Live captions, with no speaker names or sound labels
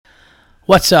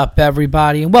What's up,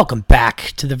 everybody, and welcome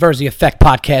back to the Verzi Effect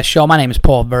Podcast Show. My name is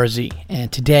Paul Verzi,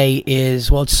 and today is,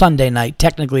 it's Sunday night.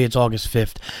 Technically, it's August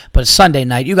 5th, but it's Sunday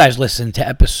night. You guys listen to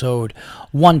episode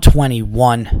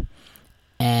 121,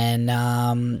 and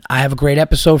I have a great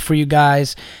episode for you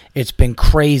guys. It's been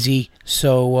crazy,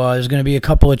 so there's going to be a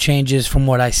couple of changes from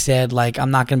what I said. Like,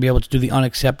 I'm not going to be able to do the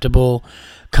unacceptable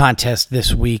contest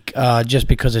this week just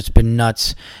because it's been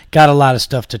nuts. Got a lot of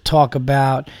stuff to talk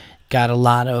about. Got a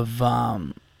lot of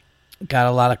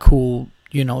cool,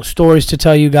 stories to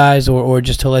tell you guys, or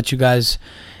just to let you guys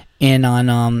in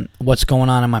on what's going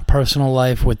on in my personal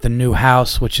life with the new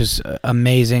house, which is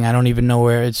amazing. I don't even know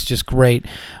where. It's just great.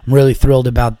 I'm really thrilled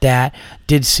about that.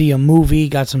 Did see a movie.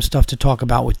 Got some stuff to talk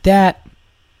about with that.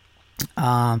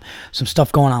 Some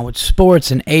stuff going on with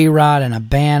sports and AROD and a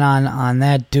ban on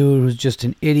that dude who's just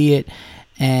an idiot.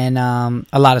 And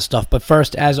a lot of stuff. But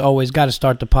first, as always, got to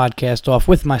start the podcast off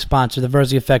with my sponsor, the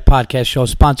Verzi Effect Podcast Show,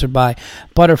 sponsored by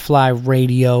Butterfly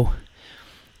Radio.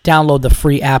 Download the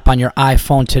free app on your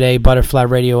iPhone today. Butterfly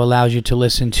Radio allows you to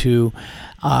listen to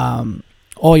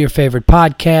all your favorite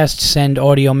podcasts, send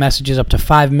audio messages up to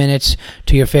 5 minutes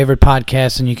to your favorite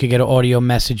podcast, and you could get an audio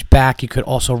message back. You could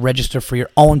also register for your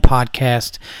own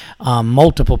podcast,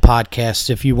 multiple podcasts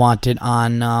if you want it,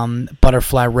 on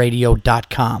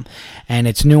butterflyradio.com. And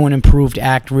it's new and improved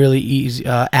really easy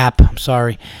app,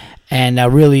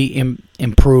 and really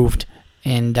improved.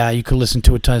 And you could listen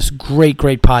to a ton of great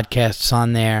podcasts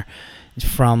on there,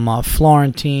 from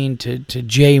Florentine to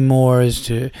Jay Moore's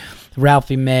to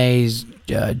Ralphie Mays,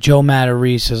 Joe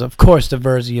Matarice's, of course, the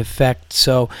Verzi Effect.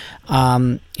 So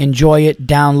enjoy it,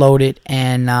 download it,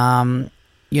 and I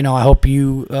hope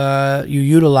you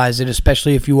utilize it,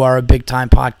 especially if you are a big-time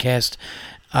podcast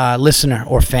listener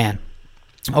or fan.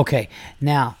 Okay,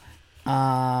 now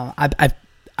I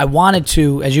wanted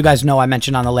to, as you guys know, I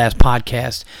mentioned on the last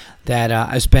podcast that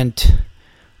I spent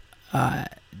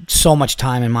so much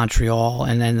time in Montreal,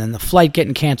 and then the flight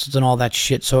getting canceled and all that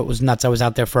shit, so it was nuts. I was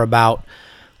out there for about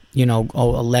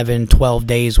 11, 12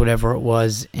 days, whatever it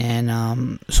was.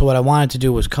 And so what I wanted to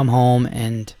do was come home,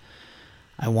 and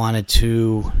I wanted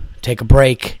to take a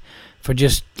break for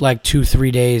just like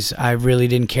 2-3 days. I really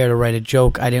didn't care to write a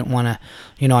joke. I didn't want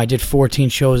to, I did 14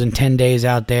 shows in 10 days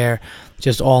out there,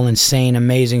 just all insane,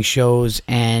 amazing shows,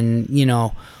 and,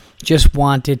 just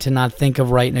wanted to not think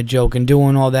of writing a joke and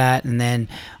doing all that. And then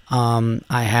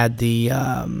I had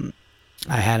an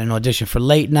audition for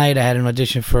Late Night. I had an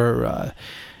audition for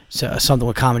something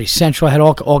with Comedy Central. I had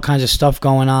all kinds of stuff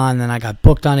going on. Then I got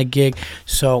booked on a gig.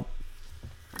 So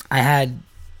I had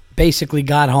basically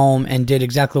got home and did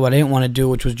exactly what I didn't want to do,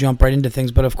 which was jump right into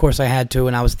things. But of course I had to,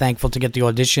 and I was thankful to get the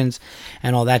auditions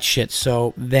and all that shit.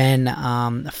 So then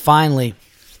finally,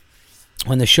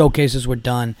 when the showcases were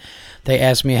done, they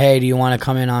asked me, hey, do you want to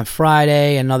come in on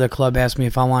Friday? Another club asked me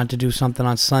if I wanted to do something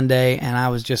on Sunday. And I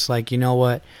was just like, you know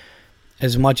what?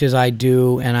 As much as I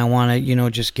do, and I want to,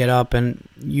 just get up, and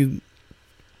you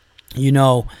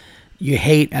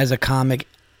hate as a comic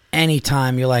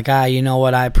anytime you're like, you know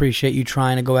what, I appreciate you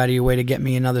trying to go out of your way to get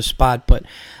me another spot, but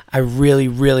I really,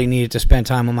 really needed to spend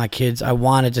time with my kids. I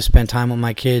wanted to spend time with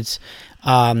my kids,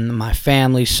 my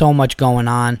family, so much going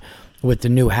on with the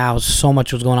new house. So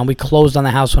much was going on. We closed on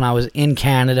the house when I was in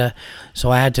Canada,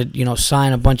 so I had to,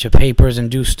 sign a bunch of papers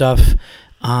and do stuff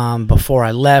before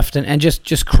I left, and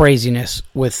just craziness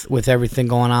with everything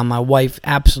going on. My wife,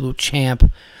 absolute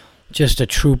champ, just a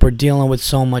trooper, dealing with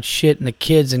so much shit, and the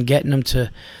kids, and getting them to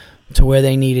where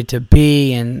they needed to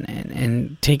be,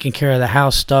 and taking care of the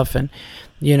house stuff, and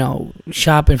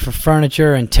shopping for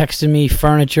furniture, and texting me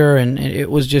furniture, and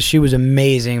it was just, she was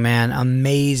amazing, man,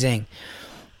 amazing.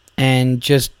 And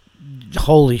just,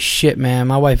 holy shit, man,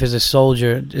 my wife is a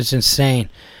soldier. It's insane.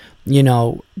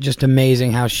 Just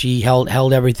amazing how she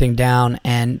held everything down.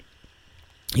 And,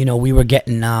 we were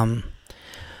getting the,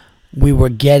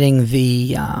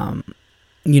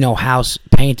 house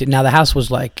painted. Now, the house was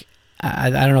like,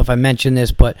 I don't know if I mentioned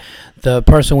this, but the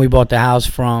person we bought the house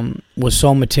from was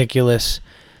so meticulous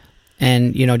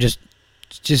and,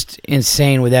 just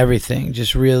insane with everything.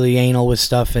 Just really anal with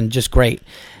stuff, and just great.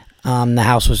 The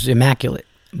house was immaculate,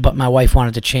 but my wife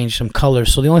wanted to change some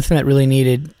colors. So the only thing that really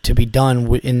needed to be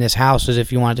done in this house is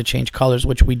if you wanted to change colors,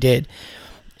 which we did.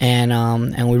 And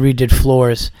we redid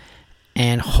floors.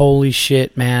 And holy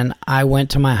shit, man, I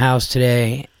went to my house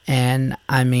today, and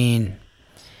I mean,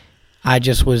 I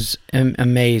just was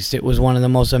amazed. It was one of the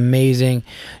most amazing,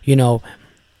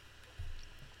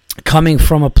 coming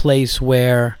from a place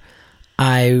where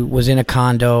I was in a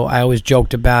condo. I always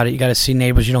joked about it. You got to see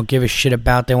neighbors you don't give a shit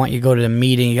about. They want you to go to the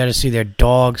meeting. You got to see their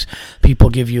dogs.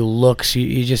 People give you looks.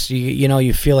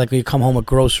 You feel like you come home with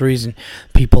groceries and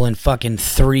people in fucking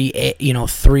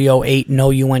 308 know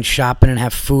you went shopping and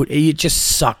have food. It just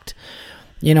sucked.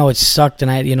 It sucked. And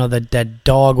that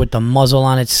dog with the muzzle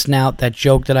on its snout, that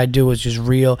joke that I do was just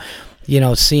real.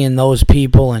 Seeing those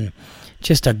people and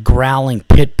just a growling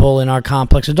pit bull in our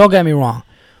complex. And don't get me wrong.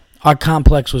 Our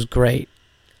complex was great.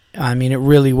 I mean, it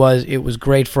really was. It was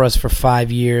great for us for 5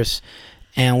 years,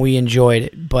 and we enjoyed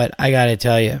it. But I got to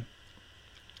tell you,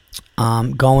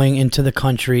 going into the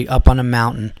country, up on a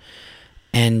mountain,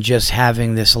 and just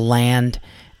having this land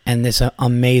and this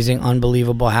amazing,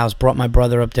 unbelievable house, brought my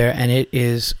brother up there, and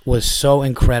was so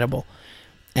incredible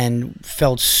and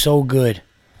felt so good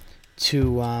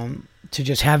to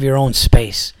just have your own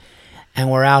space. And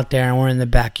we're out there, and we're in the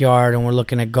backyard, and we're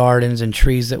looking at gardens and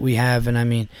trees that we have, and I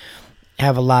mean,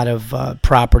 have a lot of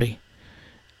property.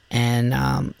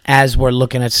 And as we're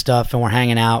looking at stuff and we're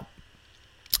hanging out,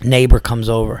 neighbor comes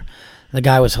over. The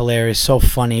guy was hilarious, so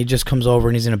funny. He just comes over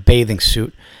and he's in a bathing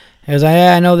suit. He goes,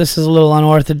 I know this is a little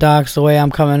unorthodox the way I'm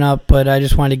coming up, but I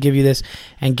just wanted to give you this,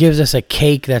 and gives us a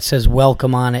cake that says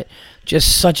welcome on it.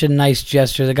 Just such a nice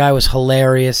gesture. The guy was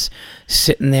hilarious,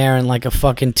 sitting there in like a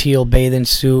fucking teal bathing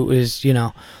suit,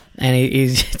 and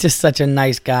he's just such a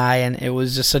nice guy, and it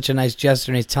was just such a nice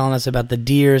gesture, and he's telling us about the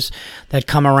deers that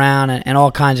come around and all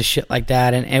kinds of shit like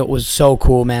that, and it was so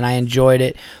cool, man. I enjoyed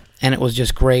it, and it was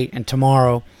just great. And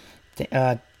tomorrow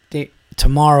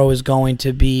is going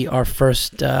to be our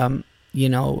first,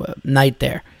 night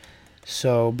there.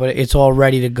 So, but it's all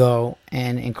ready to go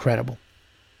and incredible.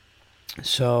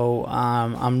 So,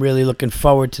 I'm really looking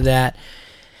forward to that.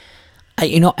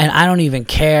 And I don't even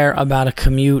care about a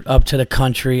commute up to the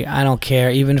country. I don't care.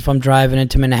 Even if I'm driving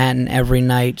into Manhattan every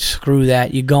night, screw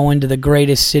that. You go into the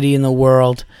greatest city in the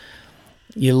world.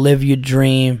 You live your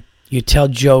dream. You tell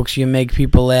jokes. You make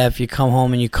people laugh. You come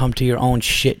home and you come to your own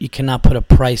shit. You cannot put a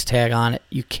price tag on it.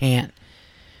 You can't.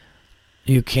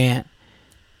 I'm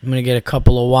going to get a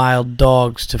couple of wild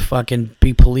dogs to fucking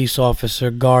be police officer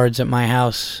guards at my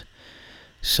house.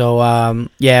 So,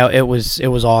 it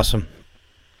was awesome.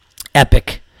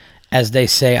 Epic, as they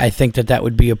say. I think that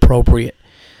would be appropriate.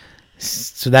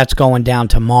 So that's going down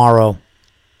tomorrow.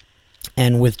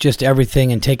 And with just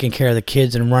everything and taking care of the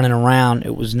kids and running around,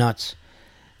 it was nuts.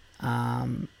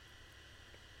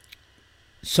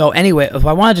 So anyway, what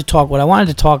I wanted to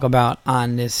talk about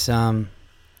on this on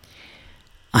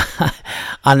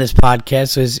this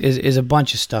podcast is a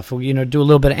bunch of stuff. Do a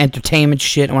little bit of entertainment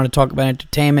shit. I want to talk about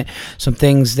entertainment, some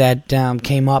things that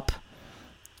came up.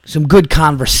 Some good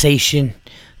conversation,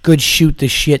 good shoot the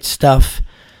shit stuff.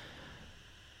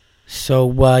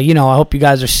 So, I hope you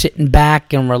guys are sitting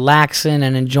back and relaxing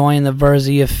and enjoying the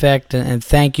Verzi effect. And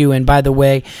thank you. And by the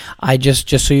way, I just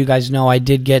so you guys know, I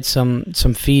did get some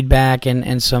feedback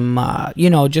and some,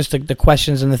 just the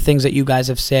questions and the things that you guys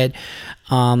have said,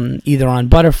 either on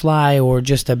Butterfly or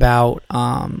just about,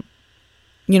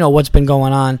 what's been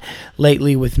going on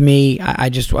lately with me. I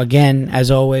just, again, as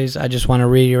always, I just want to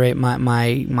reiterate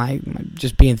my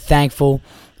just being thankful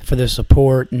for the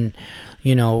support and,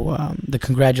 the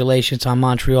congratulations on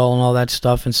Montreal and all that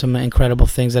stuff and some incredible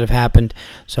things that have happened.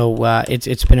 So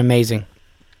it's been amazing.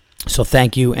 So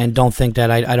thank you, and don't think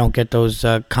that I don't get those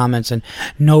comments, and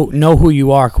know who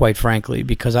you are, quite frankly,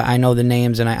 because I know the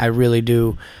names, and I really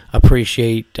do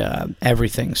appreciate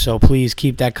everything. So please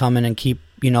keep that coming and keep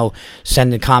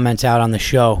sending comments out on the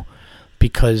show,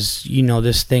 because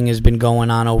this thing has been going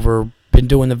on been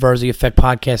doing the Verzi Effect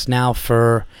podcast now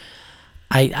for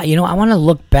I want to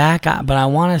look back, but I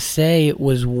want to say it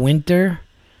was winter.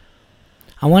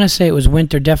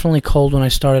 Definitely cold when I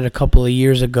started a couple of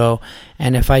years ago.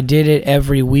 And if I did it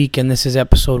every week, and this is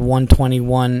episode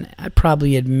 121, I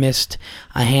probably had missed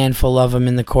a handful of them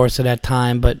in the course of that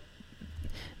time, but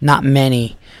not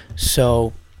many.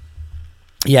 So,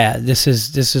 yeah, this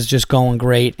is just going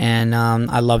great, and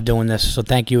I love doing this. So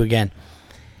thank you again,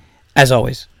 as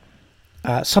always.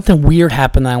 Something weird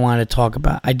happened that I wanted to talk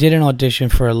about. I did an audition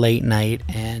for a late night,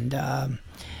 and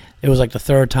it was like the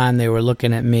third time they were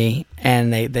looking at me,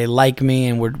 and they like me,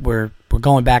 and we're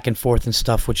going back and forth and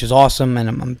stuff, which is awesome, and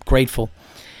I'm grateful.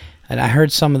 And I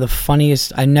heard some of the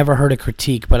funniest. I never heard a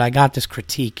critique, but I got this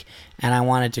critique, and I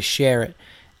wanted to share it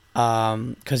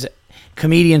because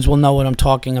comedians will know what I'm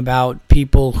talking about.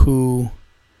 People who,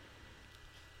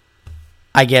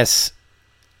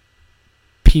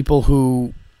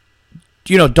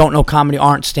 don't know comedy,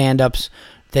 aren't stand-ups.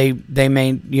 They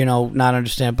may, not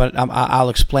understand, but I'll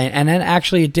explain. And then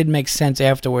actually it did make sense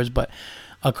afterwards, but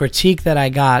a critique that I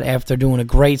got after doing a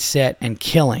great set and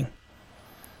killing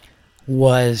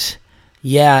was,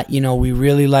 yeah, we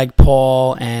really like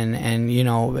Paul and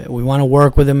we want to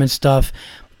work with him and stuff,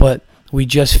 but we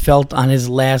just felt on his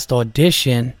last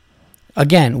audition,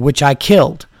 again, which I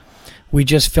killed, we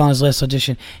just felt on his last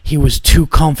audition, he was too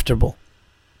comfortable.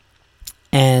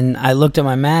 And I looked at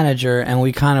my manager, and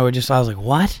we kind of were I was like,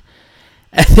 what?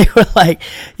 And they were like,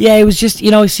 yeah, it was just,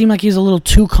 he seemed like he was a little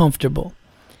too comfortable.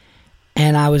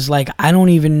 And I was like, I don't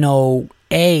even know,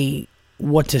 A,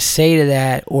 what to say to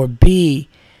that, or B,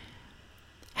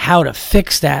 how to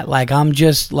fix that. Like, I'm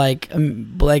just like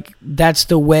that's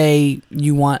the way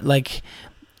you want, like,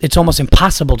 it's almost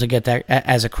impossible to get that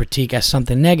as a critique, as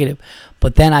something negative.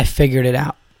 But then I figured it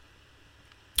out.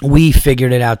 We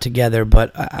figured it out together,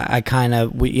 but I kind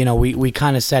of, we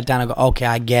kind of sat down and go, okay,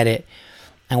 I get it.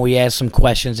 And we asked some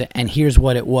questions, and here's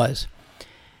what it was.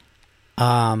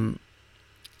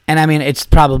 And I mean, it's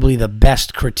probably the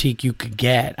best critique you could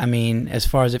get. I mean, as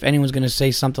far as if anyone's going to say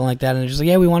something like that, and they're just like,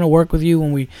 yeah, we want to work with you,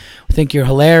 and we think you're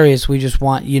hilarious. We just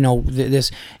want,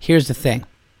 this. Here's the thing.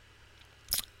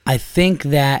 I think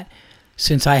that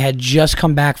since I had just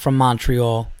come back from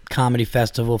Montreal Comedy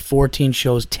Festival, 14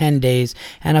 shows, 10 days,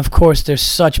 and of course there's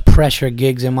such pressure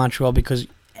gigs in Montreal because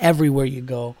everywhere you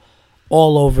go,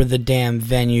 all over the damn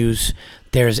venues,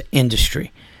 there's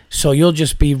industry. So you'll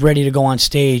just be ready to go on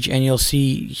stage and you'll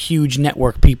see huge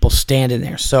network people standing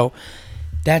there. So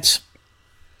that's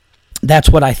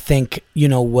what I think,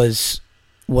 was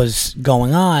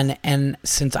going on. And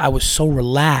since I was so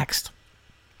relaxed,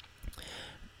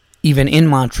 even in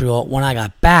Montreal, when I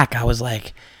got back, I was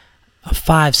like, a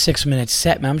 5-6 minute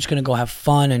set, man. I'm just going to go have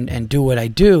fun and do what I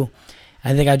do.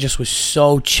 I think I just was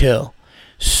so chill.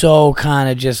 So kind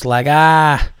of just like,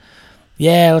 yeah,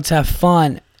 let's have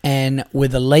fun. And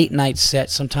with a late night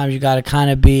set, sometimes you got to kind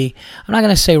of be, I'm not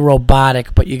going to say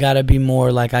robotic, but you got to be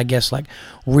more like, I guess, like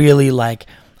really like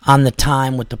on the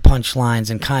time with the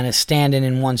punchlines and kind of standing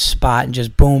in one spot and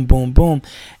just boom, boom, boom.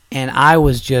 And I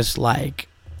was just like,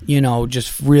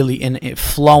 just really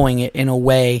flowing it in a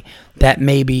way that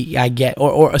maybe I get,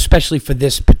 or especially for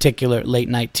this particular late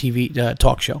night TV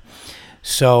talk show.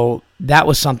 So that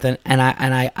was something, and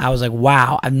I was like,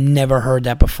 wow, I've never heard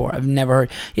that before. I've never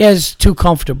heard. Yeah, it's too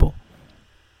comfortable.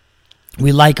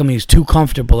 We like him. He's too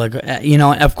comfortable. Like,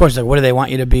 of course, like, what do they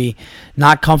want you to be?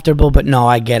 Not comfortable? But no,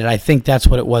 I get it. I think that's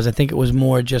what it was. I think it was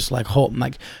more just like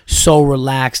so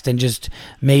relaxed, and just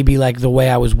maybe like the way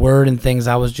I was wording things,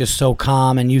 I was just so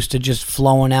calm and used to just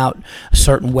flowing out a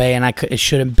certain way, and it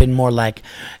should have been more like,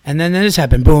 and then this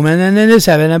happened, boom, and then this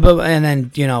happened, and then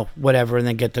whatever, and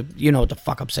then get the what the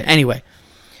fuck I'm saying. Anyway,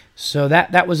 so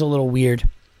that was a little weird.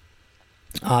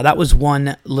 That was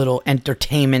one little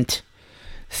entertainment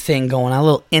thing going on, a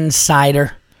little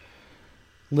insider,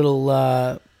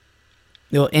 little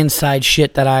inside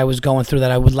shit that I was going through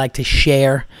that I would like to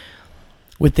share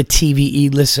with the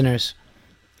TVE listeners.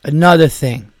 Another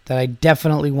thing that I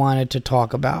definitely wanted to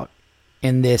talk about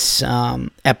in this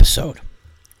episode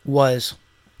was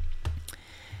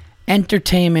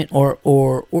entertainment,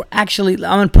 or actually,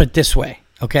 I'm going to put it this way,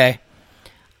 okay?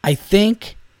 I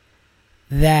think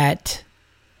that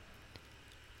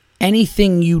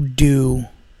anything you do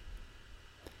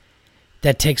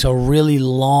that takes a really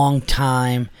long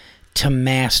time to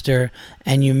master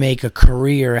and you make a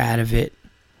career out of it,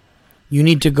 you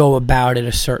need to go about it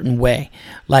a certain way.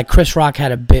 Like Chris Rock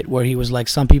had a bit where he was like,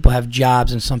 some people have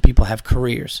jobs and some people have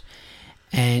careers.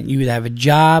 And you either have a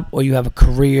job or you have a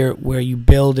career where you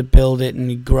build it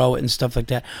and you grow it and stuff like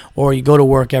that. Or you go to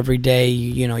work every day,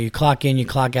 you clock in, you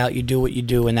clock out, you do what you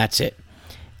do, and that's it.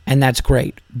 And that's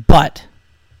great. But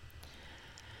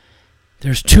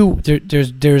there's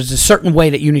a certain way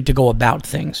that you need to go about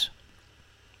things.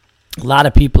 A lot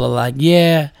of people are like,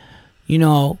 yeah,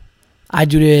 I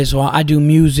do this, or I do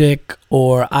music,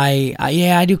 or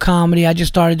I do comedy. I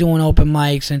just started doing open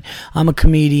mics, and I'm a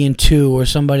comedian too, or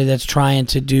somebody that's trying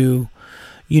to do,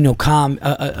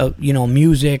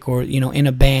 music, or in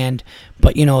a band,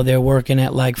 but they're working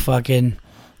at like fucking,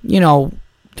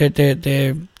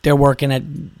 they're working at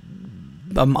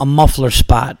a muffler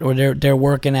spot, or they're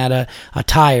working at a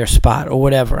tire spot, or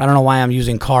whatever. I don't know why I'm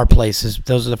using car places.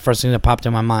 Those are the first things that popped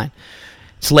in my mind.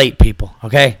 It's late, people,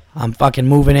 okay? I'm fucking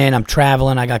moving in. I'm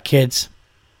traveling. I got kids.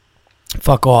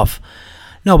 Fuck off.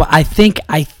 No, but I think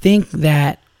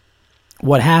that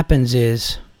what happens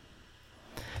is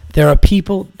there are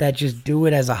people that just do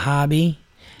it as a hobby,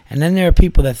 and then there are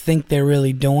people that think they're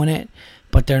really doing it,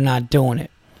 but they're not doing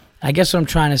it. I guess what I'm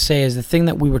trying to say is the thing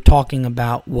that we were talking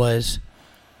about was,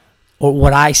 or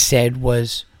what I said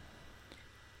was,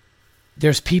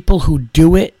 there's people who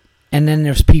do it and then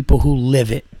there's people who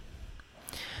live it.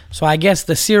 So I guess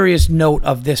the serious note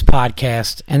of this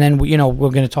podcast, and then we're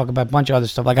going to talk about a bunch of other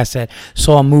stuff. Like I said,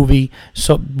 saw a movie,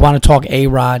 so want to talk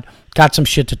AROD, got some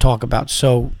shit to talk about.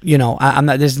 So I'm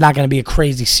not. This is not going to be a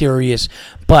crazy serious,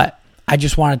 but I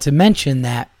just wanted to mention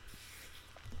that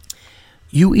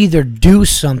you either do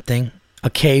something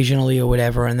occasionally or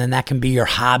whatever, and then that can be your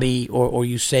hobby, or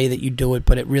you say that you do it,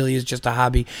 but it really is just a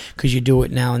hobby because you do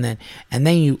it now and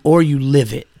then you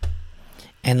live it.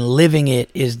 And living it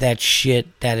is that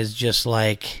shit that is just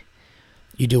like,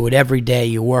 you do it every day,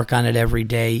 you work on it every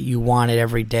day, you want it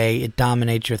every day, it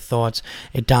dominates your thoughts,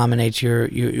 it dominates your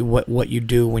what you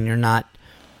do when you're not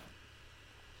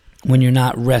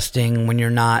resting, when you're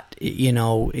not in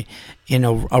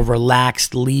a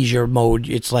relaxed leisure mode.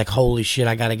 It's like, holy shit,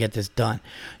 I gotta get this done.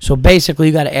 So basically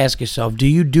you gotta ask yourself, do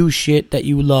you do shit that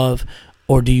you love,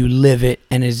 or do you live it,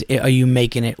 and are you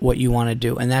making it what you want to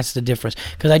do? And that's the difference.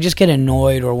 Because I just get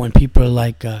annoyed, or when people are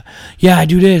like, yeah, I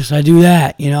do this, I do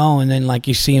that, and then like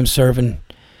you see them serving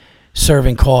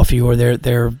coffee, or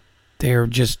they're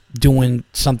just doing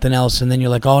something else, and then you're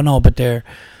like, oh no, but they're,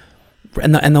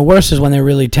 and the worst is when they're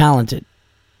really talented.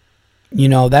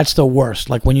 That's the worst.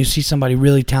 Like when you see somebody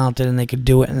really talented and they could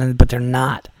do it, but they're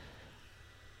not.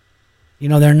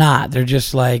 They're not. They're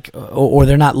just like, or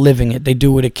they're not living it. They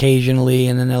do it occasionally,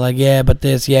 and then they're like, yeah, but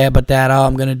this, yeah, but that. Oh,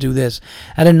 I'm going to do this.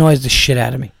 That annoys the shit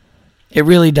out of me. It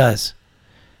really does.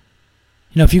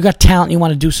 If you got talent and you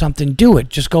want to do something, do it.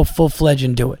 Just go full-fledged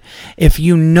and do it. If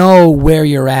you know where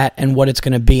you're at and what it's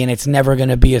going to be, and it's never going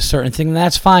to be a certain thing, then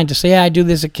that's fine to say, yeah, I do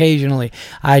this occasionally.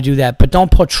 I do that. But don't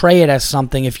portray it as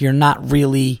something if you're not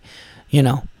really,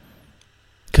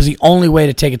 because the only way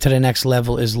to take it to the next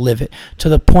level is live it, to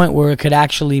the point where it could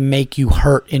actually make you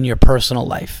hurt in your personal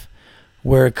life,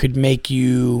 where it could make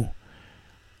you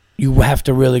have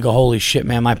to really go, holy shit,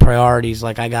 man, my priorities,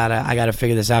 like I gotta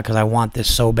figure this out because I want this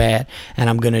so bad, and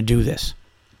I'm gonna do this.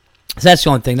 So that's the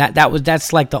only thing.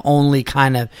 That's like the only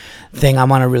kind of thing I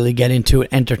want to really get into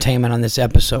entertainment on this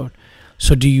episode.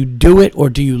 So do you do it or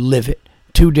do you live it?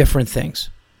 Two different things.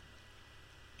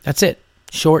 That's it.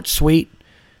 Short, sweet,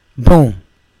 boom.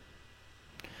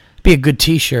 Be a good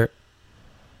t-shirt.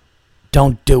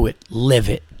 Don't do it. Live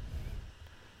it.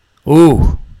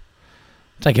 Ooh.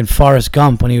 It's like in Forrest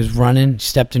Gump when he was running,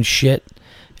 stepped in shit.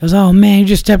 He goes, oh man, you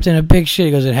just stepped in a big shit.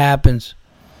 He goes, it happens.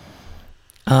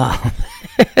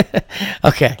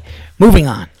 Okay. Moving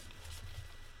on,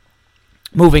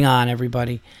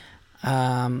 everybody.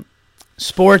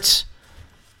 Sports.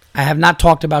 I have not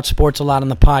talked about sports a lot on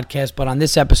the podcast, but on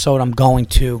this episode I'm going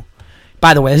to.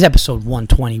 By the way, this is episode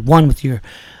 121 with your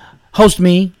host,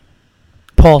 me,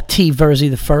 Paul T.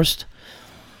 Verzi the First.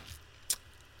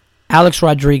 Alex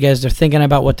Rodriguez, they're thinking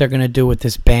about what they're going to do with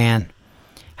this ban.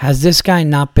 Has this guy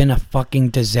not been a fucking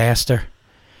disaster?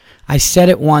 I said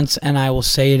it once and I will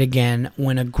say it again.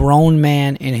 When a grown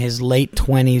man in his late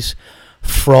 20s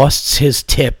frosts his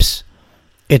tips,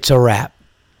 it's a wrap.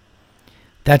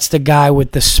 That's the guy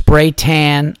with the spray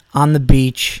tan on the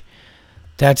beach.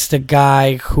 That's the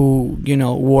guy who,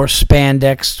 wore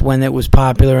spandex when it was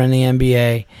popular in the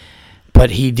NBA,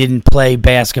 but he didn't play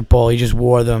basketball. He just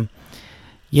wore them.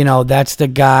 That's the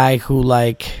guy who,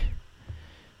 like,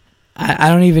 I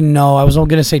don't even know. I was going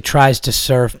to say tries to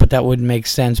surf, but that wouldn't make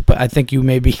sense. But I think you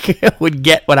maybe would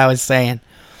get what I was saying.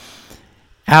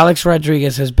 Alex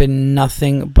Rodriguez has been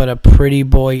nothing but a pretty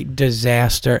boy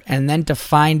disaster. And then to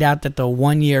find out that the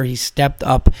 1 year he stepped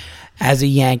up as a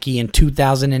Yankee in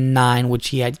 2009, which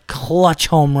he had clutch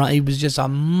home run. He was just a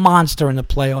monster in the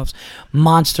playoffs,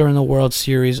 monster in the World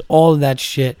Series, all of that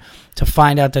shit. To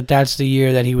find out that that's the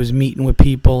year that he was meeting with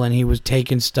people and he was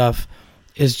taking stuff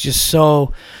is just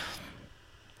so...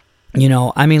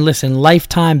 listen,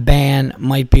 lifetime ban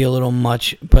might be a little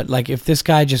much, but like if this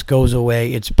guy just goes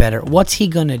away, it's better. What's he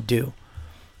going to do?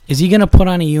 Is he going to put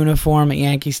on a uniform at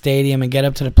Yankee Stadium and get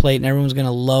up to the plate and everyone's going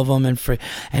to love him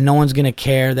and no one's going to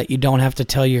care that you don't have to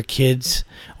tell your kids,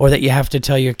 or that you have to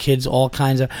tell your kids all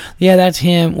kinds of, yeah, that's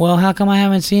him. Well, how come I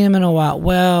haven't seen him in a while?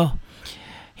 Well,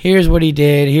 here's what he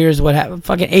did. Here's what happened.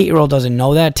 Fucking 8-year-old doesn't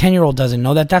know that. 10-year-old doesn't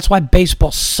know that. That's why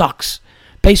baseball sucks.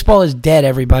 Baseball is dead,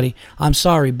 everybody. I'm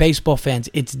sorry, baseball fans.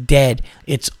 It's dead.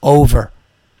 It's over.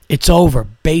 It's over.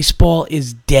 Baseball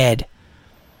is dead.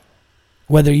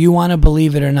 Whether you want to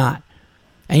believe it or not.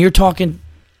 And you're talking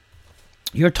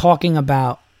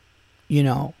about,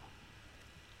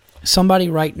 somebody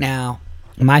right now,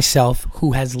 myself,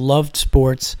 who has loved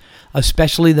sports,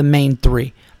 especially the main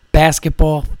three.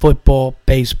 Basketball, football,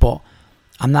 baseball.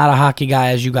 I'm not a hockey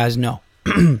guy, as you guys know.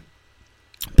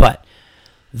 But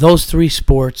those three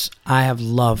sports I have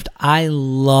loved. I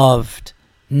loved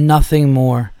nothing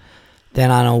more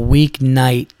than on a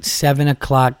weeknight, 7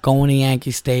 o'clock, going to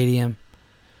Yankee Stadium,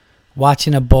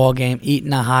 watching a ball game,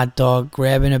 eating a hot dog,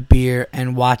 grabbing a beer,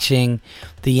 and watching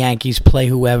the Yankees play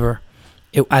whoever.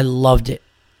 I loved it.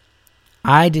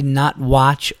 I did not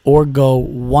watch or go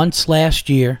once last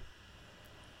year.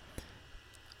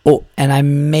 Oh, and I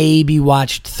maybe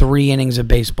watched 3 innings of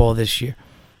baseball this year.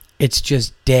 It's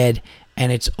just dead,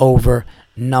 and it's over.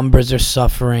 Numbers are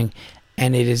suffering,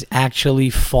 and it is actually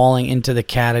falling into the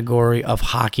category of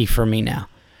hockey for me now,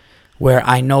 where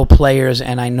I know players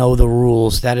and I know the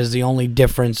rules. That is the only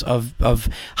difference of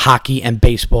hockey and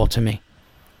baseball to me.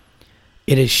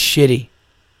 It is shitty.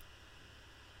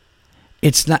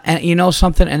 It's not, and you know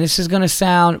something, and this is going to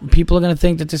sound, people are going to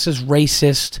think that this is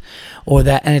racist or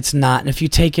that, and it's not. And if you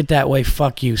take it that way,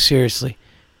 fuck you, seriously.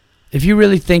 If you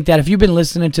really think that, if you've been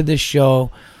listening to this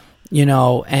show, you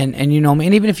know, and you know me,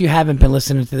 and even if you haven't been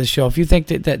listening to the show, if you think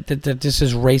that this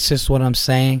is racist, what I'm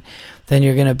saying, then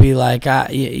you're going to be like,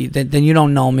 then you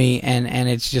don't know me, and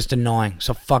it's just annoying.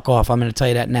 So fuck off. I'm going to tell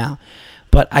you that now.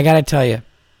 But I got to tell you,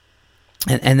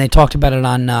 and they talked about it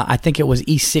on, I think it was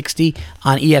E60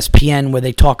 on ESPN, where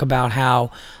they talk about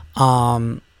how,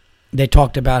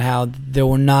 there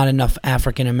were not enough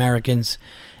African Americans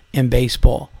in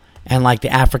baseball. And like the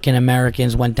African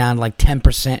Americans went down to like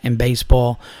 10% in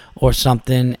baseball or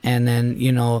something, and then,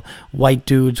 you know, white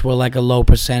dudes were like a low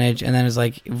percentage, and then it's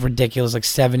like ridiculous, like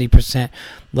 70%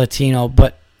 Latino.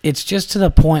 But it's just to the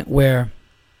point where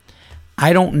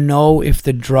I don't know if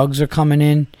the drugs are coming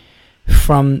in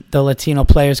from the Latino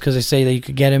players, because they say that you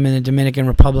could get them in the Dominican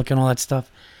Republic and all that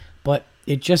stuff. But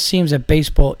it just seems that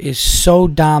baseball is so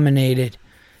dominated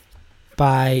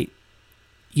by,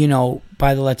 you know,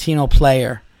 by the Latino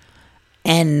player.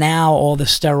 And now all the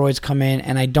steroids come in,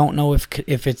 and I don't know if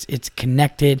it's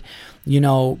connected, you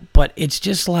know, but it's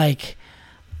just like,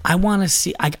 I want to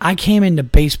see, I came into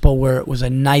baseball where it was a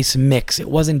nice mix. It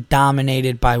wasn't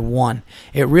dominated by one.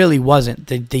 It really wasn't.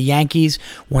 The Yankees,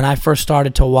 when I first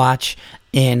started to watch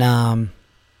what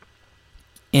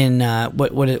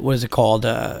is it called?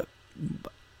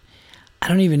 I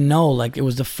don't even know. Like, it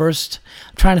was the first,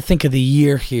 I'm trying to think of the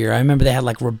year here. I remember they had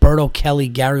like Roberto Kelly,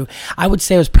 Gary. I would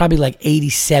say it was probably like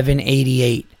 87,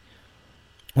 88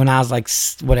 when I was like,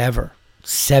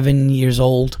 7 years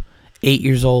old, 8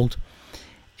 years old.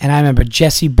 And I remember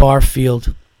Jesse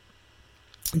Barfield,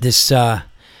 this, one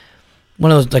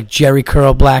of those like Jerry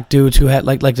Curl black dudes who had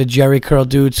like the Jerry Curl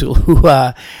dudes who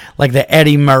like the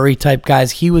Eddie Murray type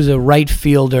guys. He was a right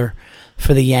fielder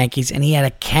for the Yankees, and he had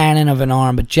a cannon of an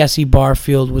arm. But Jesse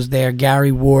Barfield was there,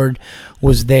 Gary Ward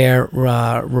was there,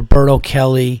 Roberto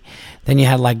Kelly. Then you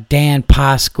had like Dan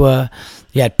Pasqua,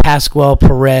 you had Pascual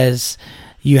Perez,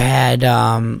 you had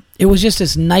it was just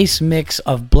this nice mix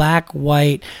of black,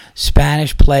 white,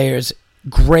 Spanish players,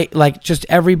 great, like just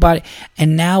everybody.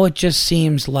 And now it just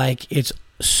seems like it's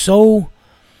so.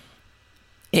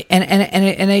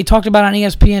 And they talked about it on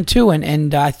ESPN too,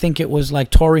 and I think it was like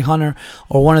Torrey Hunter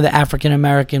or one of the African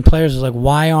American players was like,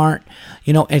 why aren't,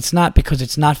 you know, it's not because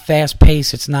it's not fast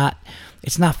paced, it's not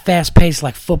fast paced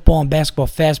like football and basketball,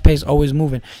 fast paced, always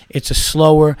moving. It's a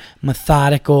slower,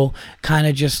 methodical kind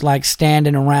of just like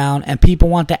standing around, and people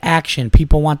want the action,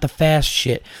 people want the fast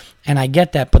shit. And I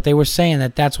get that, but they were saying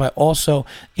that that's why also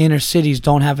inner cities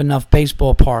don't have enough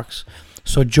baseball parks.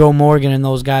 So Joe Morgan and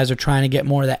those guys are trying to get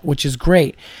more of that, which is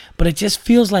great. But it just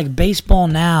feels like baseball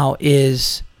now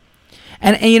is,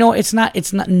 and you know, it's not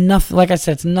nothing. Like I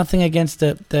said, it's nothing against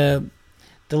the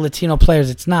Latino players.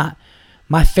 It's not.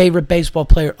 My favorite baseball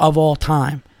player of all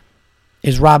time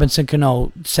is Robinson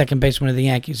Cano, second baseman of the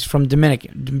Yankees, from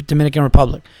Dominican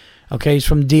Republic. Okay, he's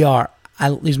from DR.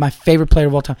 He's my favorite player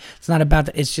of all time. It's not about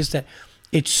that. It's just that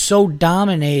it's so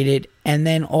dominated, and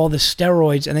then all the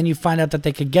steroids, and then you find out that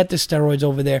they could get the steroids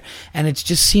over there, and it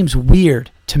just seems weird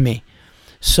to me.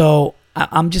 So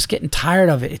I'm just getting tired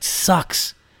of it. It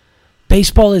sucks.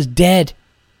 Baseball is dead.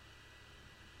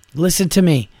 Listen to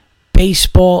me.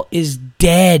 Baseball is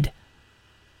dead.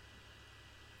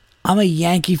 I'm a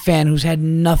Yankee fan who's had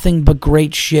nothing but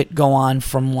great shit go on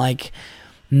from like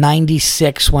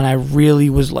 96, when I really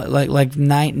was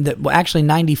actually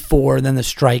 94, then the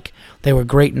strike. They were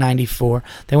great in 94.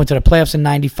 They went to the playoffs in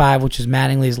 95, which is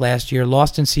Mattingly's last year.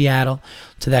 Lost in Seattle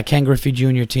to that Ken Griffey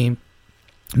Jr. team.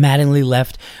 Mattingly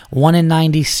left. Won in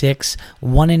 96,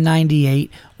 won in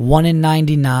 98, won in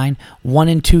 99, won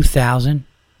in 2000.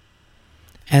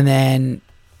 And then,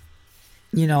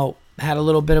 you know, had a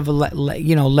little bit of a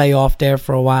layoff there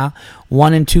for a while.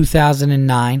 Won in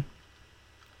 2009.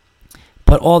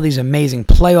 But all these amazing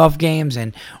playoff games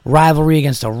and rivalry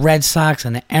against the Red Sox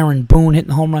and the Aaron Boone hitting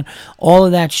the home run, all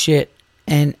of that shit,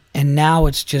 and now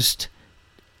it's just,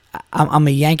 I'm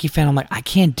a Yankee fan. I'm like, I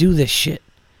can't do this shit.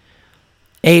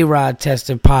 AROD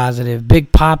tested positive.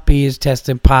 Big Papi is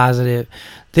tested positive.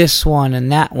 This one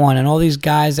and that one and all these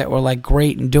guys that were like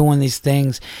great and doing these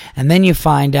things. And then you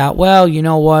find out, well, you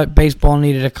know what? Baseball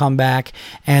needed to come back,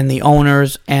 and the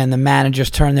owners and the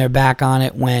managers turned their back on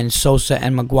it when Sosa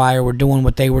and McGuire were doing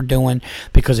what they were doing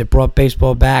because it brought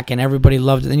baseball back and everybody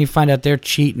loved it. Then you find out they're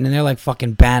cheating and they're like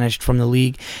fucking banished from the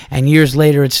league. And years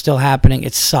later, it's still happening.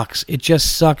 It sucks. It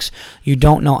just sucks. You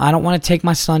don't know. I don't want to take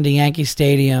my son to Yankee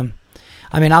Stadium.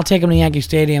 I mean, I'll take him to Yankee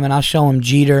Stadium and I'll show him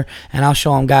Jeter and I'll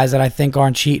show him guys that I think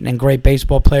aren't cheating and great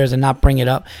baseball players and not bring it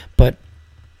up. But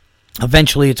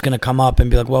eventually it's going to come up and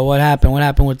be like, well, what happened? What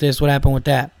happened with this? What happened with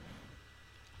that?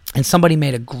 And somebody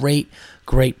made a great,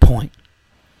 great point.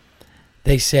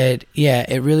 They said, yeah,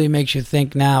 it really makes you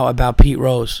think now about Pete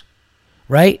Rose,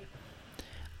 right?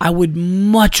 I would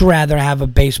much rather have a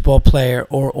baseball player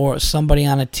or somebody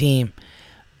on a team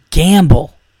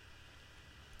gamble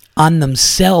on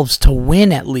themselves to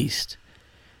win at least.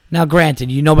 Now, granted,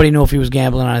 nobody knew if he was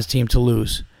gambling on his team to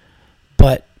lose,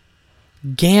 but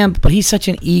he's such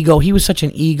an ego. He was such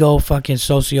an ego, fucking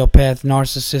sociopath,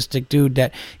 narcissistic dude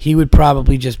that he would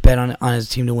probably just bet on his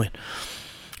team to win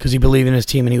because he believed in his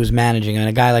team and he was managing. And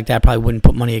a guy like that probably wouldn't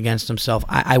put money against himself.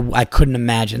 I couldn't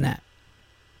imagine that.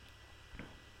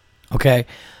 Okay,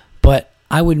 but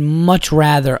I would much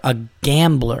rather a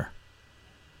gambler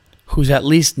who's at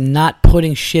least not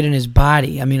putting shit in his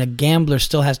body. I mean, a gambler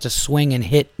still has to swing and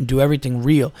hit and do everything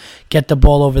real. Get the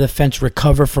ball over the fence,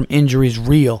 recover from injuries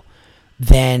real.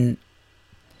 Than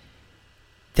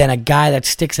a guy that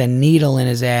sticks a needle in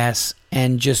his ass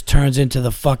and just turns into the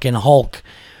fucking Hulk,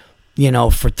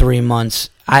 for 3 months.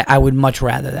 I would much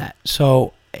rather that.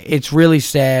 So it's really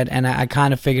sad, and I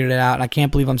kind of figured it out. I can't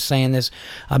believe I'm saying this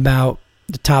about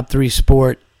the top 3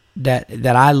 sport that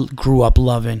I grew up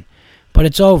loving. But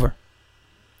it's over.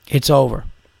 It's over.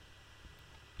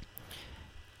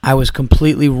 I was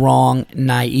completely wrong,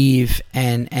 naive,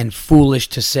 and foolish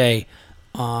to say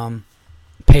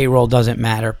payroll doesn't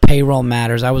matter. Payroll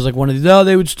matters. I was like one of these,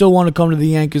 they would still want to come to the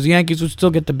Yankees. The Yankees would still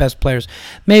get the best players.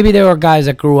 Maybe there were guys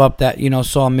that grew up that,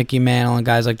 saw Mickey Mantle and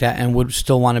guys like that and would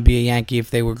still want to be a Yankee if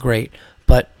they were great.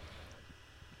 But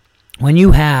when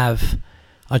you have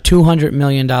a $200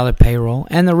 million payroll,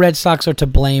 and the Red Sox are to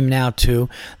blame now too.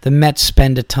 The Mets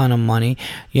spend a ton of money.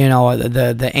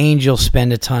 The Angels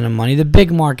spend a ton of money. The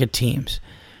big market teams.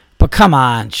 But come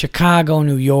on, Chicago,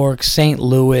 New York, St.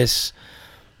 Louis,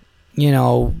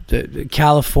 the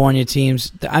California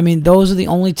teams. I mean, those are the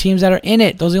only teams that are in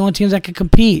it. Those are the only teams that can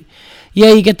compete.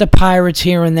 Yeah, you get the Pirates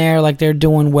here and there, like they're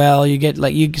doing well. You get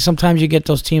sometimes you get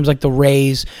those teams like the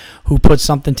Rays who put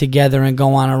something together and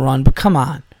go on a run. But come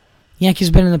on.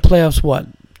 Yankees been in the playoffs, what?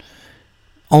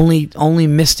 Only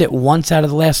missed it once out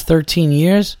of the last 13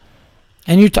 years?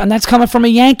 And that's coming from a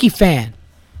Yankee fan.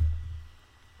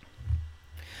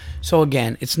 So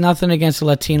again, it's nothing against the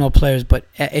Latino players, but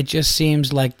it just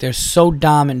seems like they're so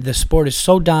dominant. The sport is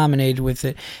so dominated with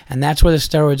it, and that's where the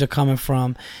steroids are coming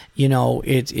from. You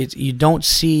don't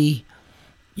see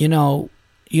a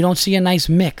nice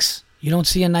mix. You don't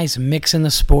see a nice mix in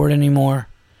the sport anymore.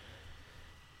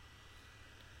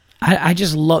 I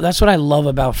just love, that's what I love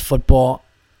about football.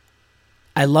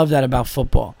 I love that about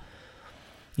football.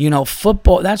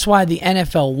 Football, that's why the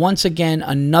NFL, once again,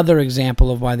 another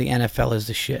example of why the NFL is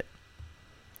the shit.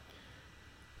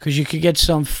 Because you could get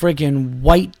some friggin'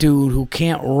 white dude who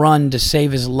can't run to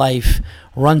save his life,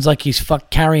 runs like he's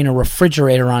carrying a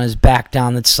refrigerator on his back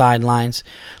down the sidelines,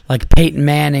 like Peyton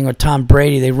Manning or Tom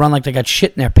Brady. They run like they got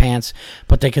shit in their pants,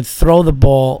 but they can throw the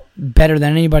ball better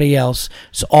than anybody else.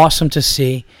 It's awesome to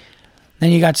see.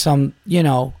 Then you got some,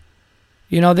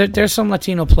 there's some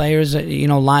Latino players,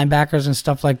 linebackers and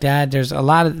stuff like that. There's a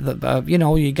lot of,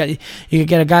 you get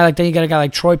a guy like that. You got a guy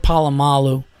like Troy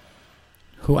Polamalu,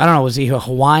 who, I don't know, is he a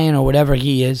Hawaiian or whatever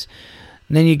he is.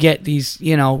 And then you get these,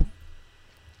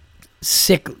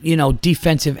 sick,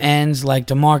 defensive ends like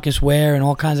DeMarcus Ware and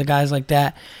all kinds of guys like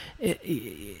that.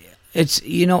 It's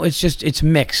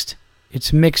mixed.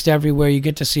 It's mixed everywhere. You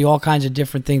get to see all kinds of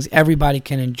different things. Everybody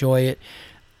can enjoy it.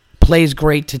 Plays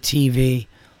great to TV.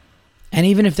 And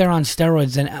even if they're on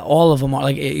steroids, then all of them are,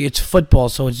 like, it's football,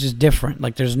 so it's just different.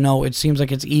 Like, it seems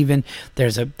like it's even.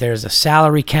 There's a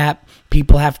salary cap.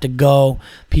 People have to go.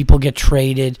 People get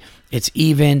traded. It's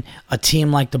even. A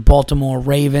team like the Baltimore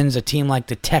Ravens, a team like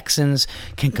the Texans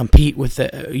can compete with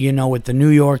the New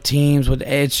York teams.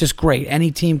 It's just great.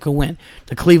 Any team can win.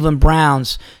 The Cleveland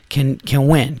Browns can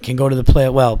win, can go to the play.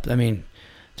 Well, I mean,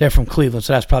 they're from Cleveland,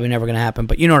 so that's probably never going to happen.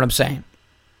 But you know what I'm saying.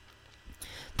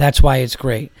 That's why it's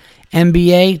great.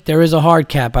 NBA, there is a hard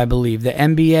cap, I believe. The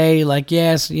NBA, like,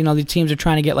 yes, the teams are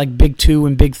trying to get like big 2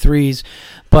 and big 3s,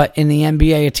 but in the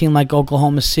NBA, a team like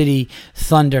Oklahoma City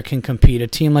Thunder can compete. A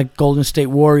team like Golden State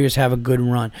Warriors have a good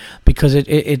run because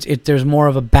there's more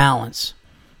of a balance.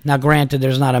 Now, granted,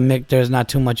 there's not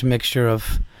too much mixture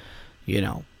of,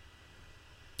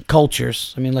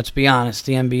 cultures. I mean, let's be honest.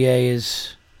 The NBA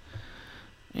is,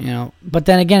 but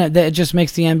then again, it just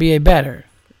makes the NBA better.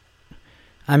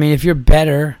 I mean, if you're a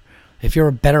better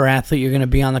athlete, you're going to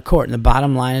be on the court. And the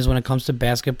bottom line is, when it comes to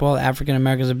basketball, African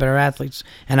Americans are better athletes.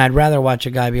 And I'd rather watch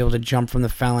a guy be able to jump from the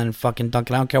foul line and fucking dunk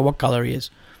it. I don't care what color he is.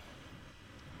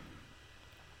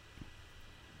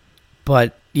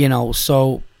 But,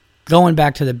 so going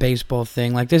back to the baseball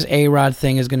thing, like this AROD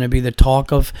thing is going to be the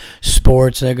talk of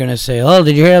sports. They're going to say, oh,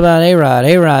 did you hear about AROD?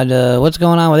 AROD, what's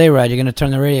going on with AROD? You're going to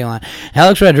turn the radio on.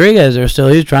 Alex Rodriguez,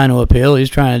 he's trying to appeal. He's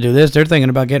trying to do this. They're thinking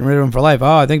about getting rid of him for life.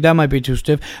 Oh, I think that might be too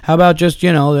stiff. How about just,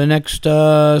 the next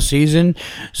season?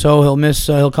 So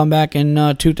he'll come back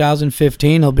in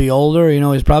 2015. He'll be older.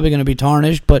 He's probably going to be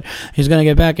tarnished, but he's going to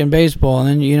get back in baseball. And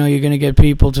then, you're going to get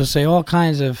people to say all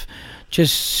kinds of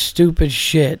just stupid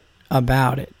shit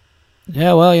about it.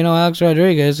 Yeah, well, Alex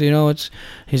Rodriguez,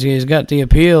 he's got the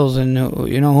appeals, and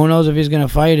who knows if he's gonna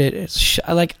fight it. It's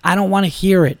I don't want to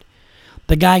hear it.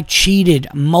 The guy cheated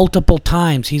multiple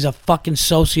times. He's a fucking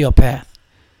sociopath.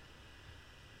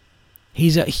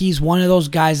 He's one of those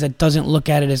guys that doesn't look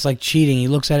at it as like cheating. He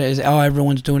looks at it as, oh,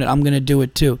 everyone's doing it, I'm gonna do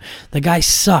it too. The guy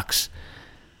sucks.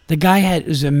 The guy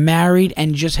was married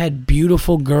and just had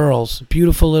beautiful girls,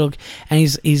 beautiful little, and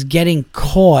he's getting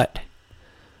caught.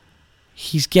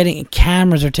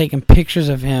 Cameras are taking pictures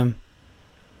of him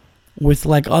with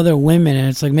like other women, and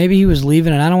it's like maybe he was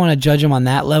leaving, and I don't want to judge him on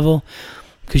that level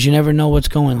because you never know what's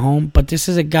going home. But this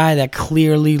is a guy that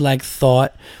clearly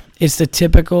thought it's the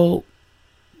typical,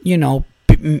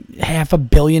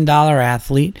 $500 million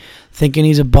athlete thinking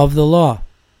he's above the law.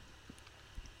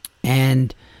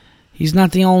 And he's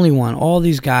not the only one. All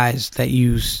these guys that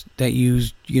use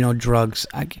drugs.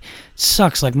 It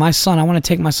sucks. Like my son, I want to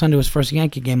take my son to his first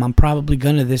Yankee game. I'm probably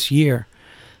gonna this year,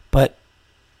 but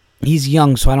he's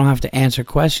young, so I don't have to answer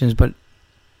questions. But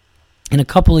in a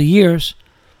couple of years,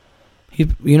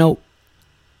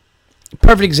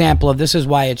 perfect example of this is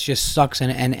why it just sucks,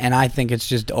 and I think it's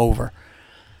just over.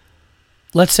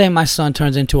 Let's say my son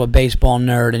turns into a baseball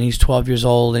nerd and he's 12 years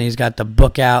old and he's got the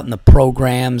book out and the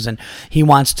programs and he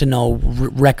wants to know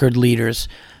record leaders.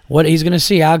 What he's going to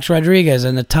see Alex Rodriguez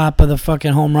in the top of the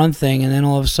fucking home run thing, and then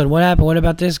all of a sudden, what happened? What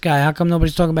about this guy? How come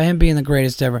nobody's talking about him being the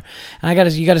greatest ever? And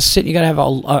you got to sit, you got to have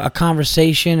a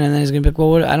conversation, and then he's going to be like,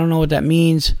 well, I don't know what that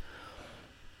means.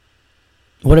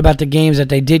 What about the games that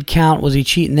they did count? Was he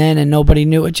cheating then and nobody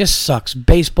knew? It just sucks.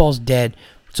 Baseball's dead.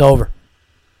 It's over.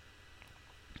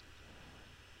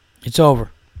 It's over.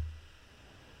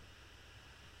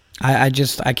 I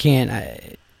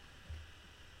can't.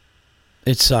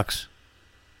 It sucks.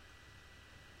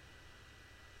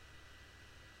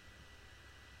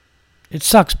 It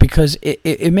sucks because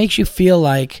it makes you feel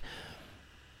like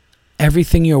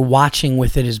everything you're watching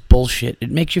with it is bullshit. It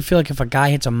makes you feel like if a guy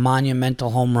hits a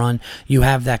monumental home run, you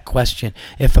have that question.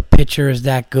 If a pitcher is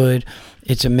that good,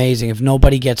 it's amazing. If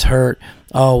nobody gets hurt,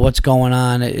 oh, what's going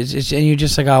on? And you're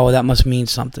just like, oh, well, that must mean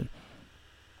something.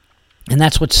 And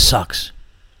that's what sucks.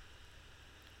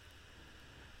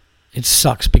 It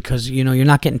sucks because, you're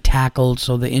not getting tackled,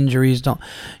 so the injuries don't,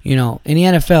 in the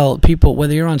NFL, people,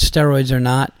 whether you're on steroids or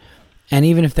not, and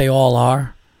even if they all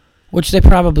are, which they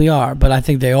probably are, but I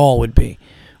think they all would be,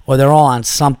 or they're all on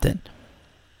something.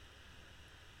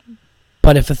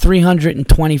 But if a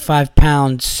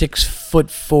 325-pound,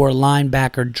 6'4"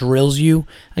 linebacker drills you,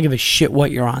 I don't give a shit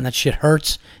what you're on. That shit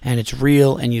hurts, and it's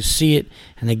real, and you see it,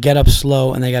 and they get up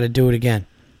slow, and they got to do it again.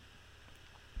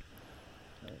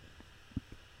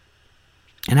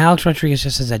 And Alex Rodriguez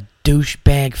just has a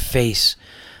douchebag face.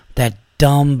 That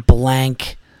dumb,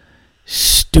 blank,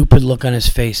 stupid look on his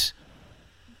face.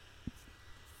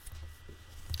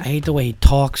 I hate the way he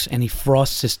talks, and he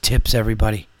frosts his tips,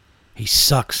 everybody. He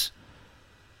sucks.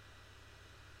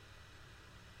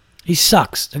 He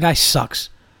sucks. The guy sucks.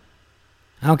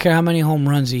 I don't care how many home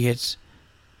runs he hits.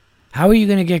 How are you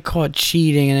going to get caught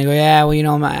cheating? And they go, yeah,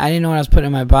 well, I didn't know what I was putting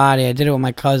in my body. I did it with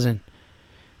my cousin.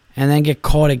 And then get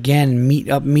caught again and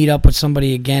meet up with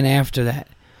somebody again after that.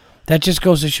 That just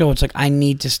goes to show it's like I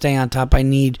need to stay on top. I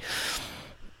need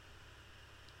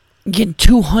getting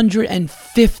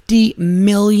 $250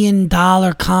 million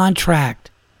contract.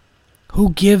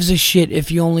 Who gives a shit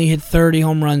if you only hit 30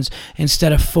 home runs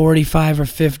instead of 45 or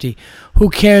 50? Who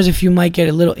cares if you might get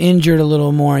a little injured a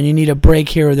little more and you need a break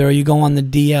here or there, or you go on the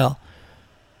DL?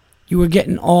 You were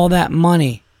getting all that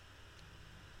money.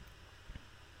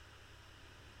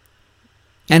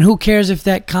 And who cares if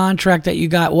that contract that you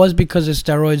got was because of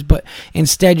steroids, but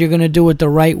instead you're going to do it the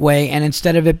right way, and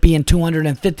instead of it being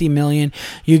 $250 million,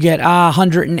 you get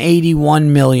 $181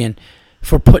 million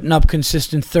for putting up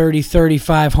consistent 30,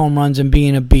 35 home runs and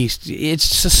being a beast.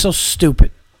 It's just so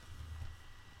stupid.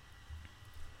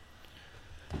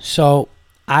 So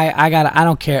I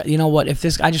don't care. You know what?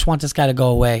 I just want this guy to go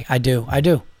away. I do. I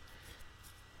don't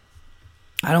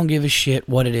give a shit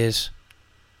what it is.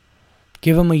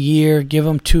 Give him a year, give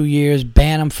him 2 years,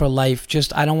 ban him for life.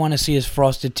 I don't want to see his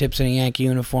frosted tips in a Yankee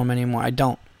uniform anymore. I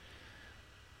don't.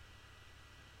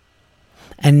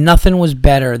 And nothing was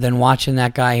better than watching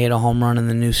that guy hit a home run in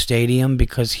the new stadium,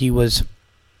 because he was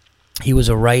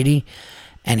a righty,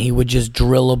 and he would just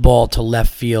drill a ball to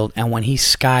left field. And when he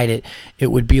skied it, it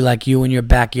would be like you in your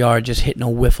backyard just hitting a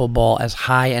wiffle ball as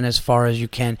high and as far as you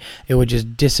can. It would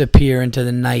just disappear into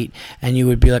the night, and you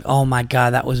would be like, oh my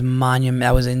God, that was monument.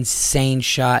 That was an insane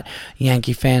shot.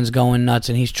 Yankee fans going nuts,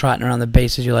 and he's trotting around the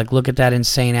bases. You're like, look at that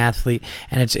insane athlete.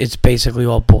 And it's basically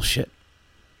all bullshit.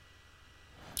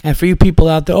 And for you people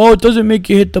out there, it doesn't make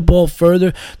you hit the ball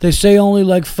further. They say only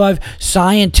like 5.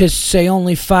 Scientists say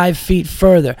only 5 feet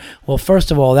further. Well, first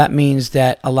of all, that means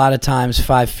that a lot of times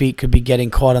 5 feet could be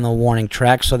getting caught on the warning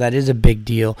track. So that is a big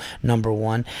deal, number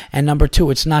one. And number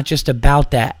two, it's not just about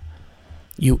that.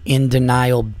 You in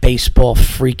denial baseball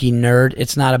freaky nerd.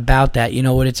 It's not about that. You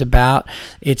know what it's about?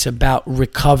 It's about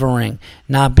recovering,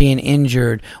 not being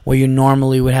injured, where you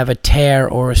normally would have a tear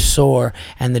or a sore,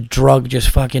 and the drug just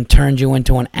fucking turns you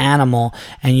into an animal,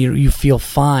 and you feel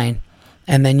fine,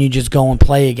 and then you just go and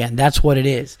play again. That's what it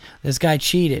is. This guy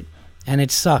cheated, and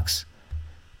it sucks.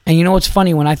 And you know what's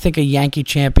funny? When I think of Yankee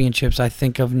championships, I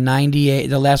think of 98.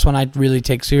 The last one I really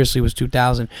take seriously was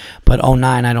 2000. But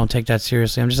 09, I don't take that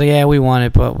seriously. I'm just like, yeah, we won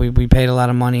it, but we paid a lot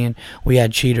of money and we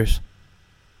had cheaters.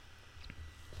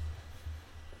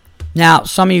 Now,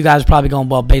 some of you guys are probably going,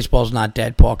 well, baseball's not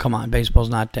dead, Paul. Come on, baseball's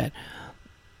not dead.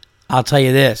 I'll tell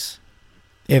you this.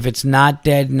 If it's not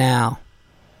dead now,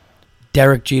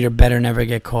 Derek Jeter better never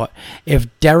get caught. If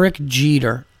Derek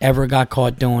Jeter ever got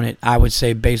caught doing it, I would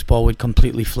say baseball would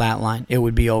completely flatline. It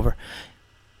would be over.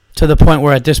 To the point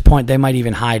where at this point they might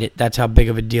even hide it. That's how big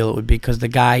of a deal it would be, because the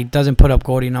guy doesn't put up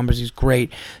gaudy numbers. He's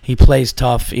great. He plays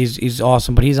tough. He's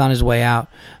awesome, but he's on his way out.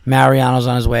 Mariano's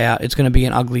on his way out. It's going to be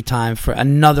an ugly time for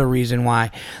another reason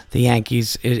why the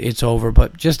Yankees, it's over.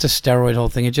 But just the steroid whole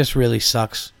thing, it just really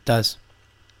sucks. It does.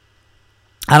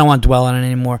 I don't want to dwell on it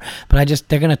anymore, but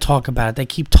they're going to talk about it. They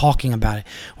keep talking about it.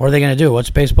 What are they going to do? What's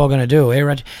baseball going to do?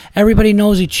 AROD, everybody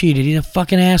knows he cheated. He's a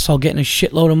fucking asshole getting a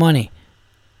shitload of money.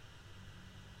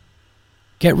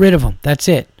 Get rid of him. That's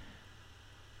it.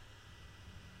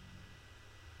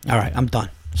 All right, I'm done.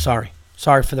 Sorry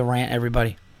for the rant,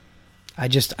 everybody. I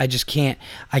just can't.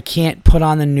 I can't put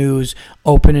on the news,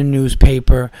 open a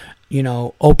newspaper,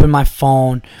 open my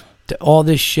phone, all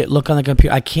this shit, look on the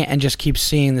computer. I can't and just keep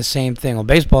seeing the same thing. Well,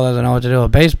 baseball doesn't know what to do.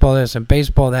 Baseball this and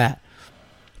baseball that.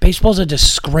 Baseball's a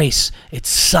disgrace. It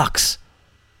sucks.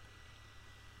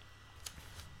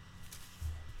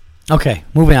 Okay,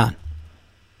 moving on.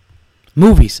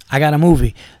 Movies. I got a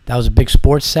movie. That was a big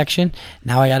sports section.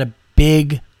 Now I got a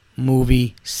big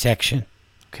movie section.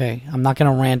 Okay, I'm not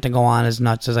going to rant and go on as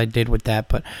nuts as I did with that,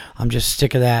 but I'm just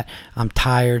sick of that. I'm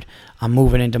tired. I'm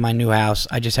moving into my new house.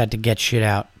 I just had to get shit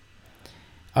out.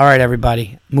 All right,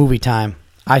 everybody, movie time.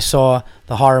 I saw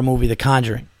the horror movie The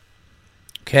Conjuring.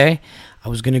 Okay? I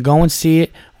was going to go and see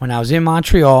it when I was in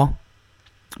Montreal,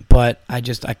 but I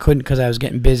couldn't because I was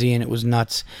getting busy and it was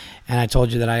nuts. And I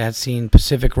told you that I had seen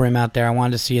Pacific Rim out there. I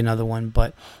wanted to see another one,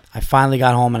 but I finally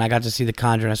got home and I got to see The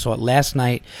Conjuring. I saw it last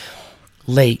night,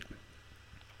 late.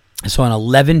 I saw an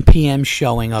 11 p.m.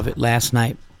 showing of it last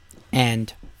night.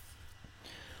 And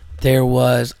there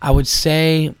was, I would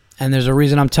say, and there's a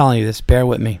reason I'm telling you this, bear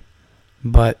with me,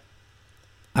 but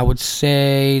I would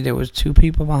say there was 2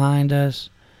 people behind us.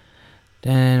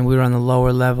 Then we were on the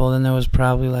lower level. Then there was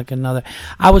probably like another.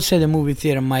 I would say the movie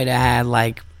theater might have had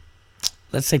like,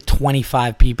 let's say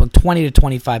 25 people, 20 to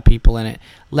 25 people in it.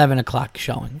 11 o'clock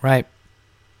showing, right?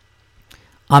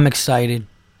 I'm excited.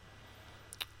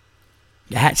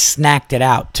 I snacked it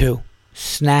out too.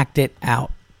 Snacked it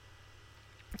out.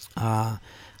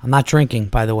 I'm not drinking,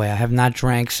 by the way. I have not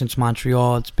drank since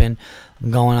Montreal. It's been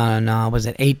going on,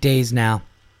 8 days now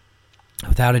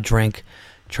without a drink.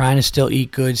 Trying to still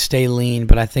eat good, stay lean,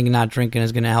 but I think not drinking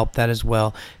is going to help that as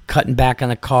well. Cutting back on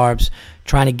the carbs.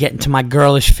 Trying to get into my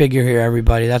girlish figure here,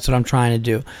 everybody. That's what I'm trying to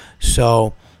do.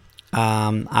 So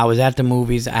I was at the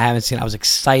movies. I haven't seen. I was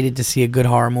excited to see a good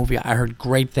horror movie. I heard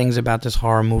great things about this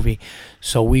horror movie,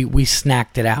 so we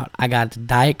snacked it out. I got the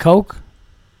Diet Coke.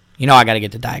 You know I got to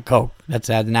get the Diet Coke. That's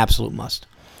an absolute must.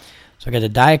 So I got the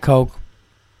Diet Coke,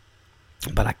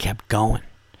 but I kept going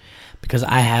because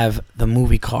I have the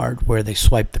movie card where they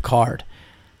swipe the card,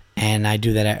 and I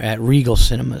do that at Regal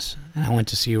Cinemas. And I went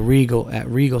to see Regal at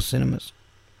Regal Cinemas,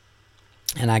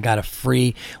 and I got a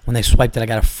free. When they swiped it, I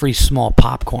got a free small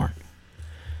popcorn.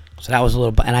 So that was a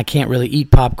little, and I can't really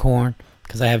eat popcorn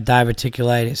because I have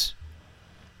diverticulitis.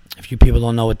 If you people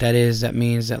don't know what that is, that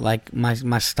means that like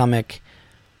my stomach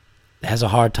has a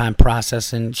hard time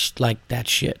processing like that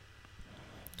shit,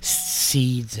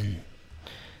 seeds and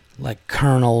like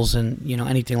kernels and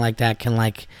anything like that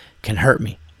can hurt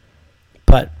me.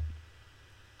 But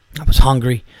I was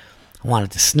hungry. I wanted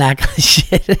to snack on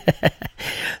shit,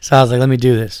 so I was like, let me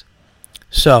do this.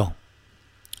 So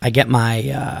I get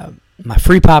my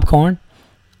free popcorn,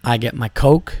 I get my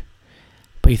Coke,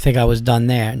 but you think I was done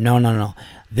there. No.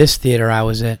 This theater I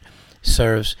was at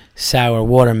serves Sour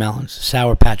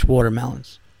Patch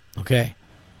watermelons, okay?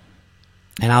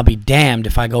 And I'll be damned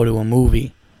if I go to a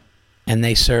movie and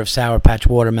they serve Sour Patch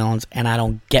watermelons and I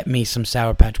don't get me some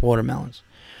Sour Patch watermelons.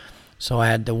 So I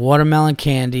had the watermelon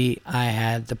candy, I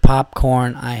had the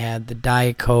popcorn, I had the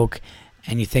Diet Coke,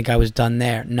 and you think I was done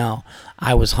there. No,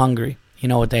 I was hungry. You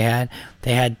know what they had?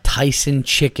 They had Tyson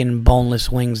chicken boneless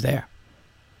wings there.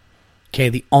 Okay,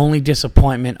 the only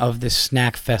disappointment of this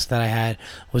snack fest that I had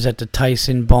was at the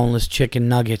Tyson boneless chicken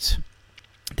nuggets.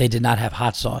 They did not have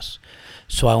hot sauce.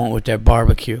 So I went with their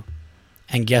barbecue.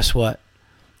 And guess what?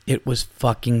 It was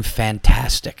fucking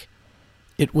fantastic.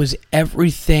 It was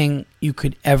everything you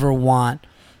could ever want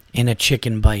in a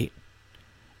chicken bite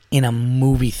in a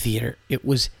movie theater. It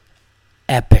was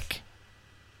epic.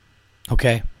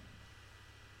 Okay?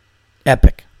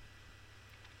 Epic.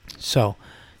 So,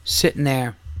 sitting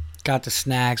there, got the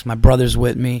snacks. My brother's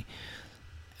with me.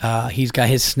 He's got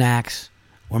his snacks.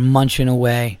 We're munching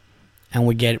away, and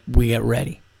we get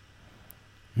ready.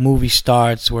 Movie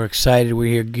starts. We're excited.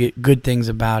 We hear good things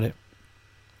about it.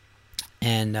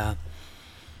 And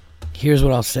here's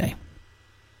what I'll say.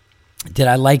 Did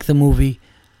I like the movie?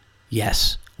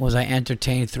 Yes. Was I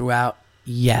entertained throughout?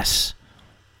 Yes.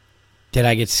 Did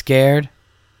I get scared?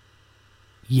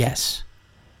 Yes.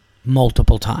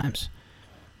 Multiple times.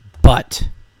 But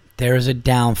there is a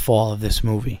downfall of this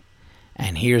movie.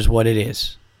 And here's what it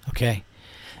is. Okay?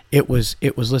 It was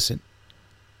listen.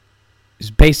 It's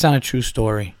based on a true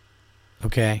story.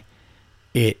 Okay?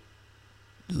 The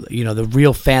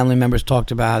real family members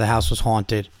talked about how the house was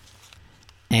haunted.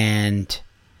 And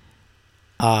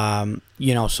so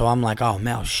I'm like, oh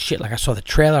man, shit. Like I saw the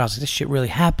trailer, I was like, this shit really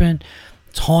happened.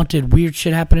 It's haunted, weird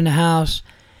shit happened in the house.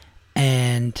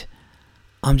 And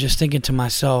I'm just thinking to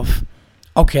myself,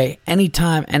 okay,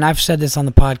 anytime, and I've said this on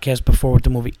the podcast before with the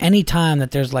movie, anytime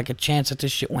that there's like a chance that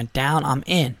this shit went down, I'm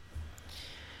in.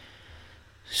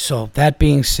 So that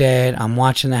being said, I'm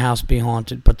watching the house be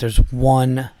haunted, but there's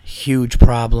one huge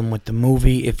problem with the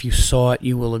movie. If you saw it,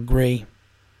 you will agree.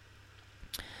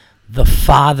 The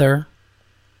father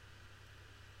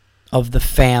of the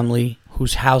family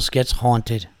whose house gets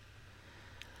haunted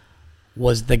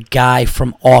was the guy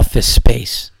from Office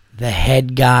Space. The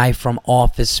head guy from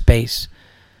Office Space.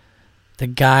 The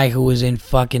guy who was in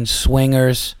fucking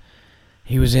Swingers.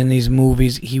 He was in these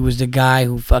movies. He was the guy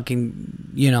who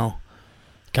fucking,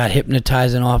 got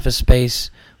hypnotized in Office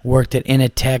Space. Worked at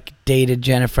Initech. Dated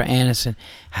Jennifer Aniston.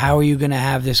 How are you going to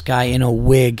have this guy in a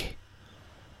wig?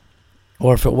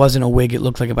 Or if it wasn't a wig, it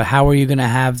looked like it. But how are you going to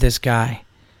have this guy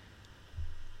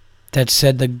that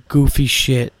said the goofy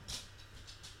shit?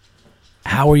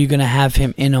 How are you going to have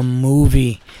him in a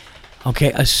movie?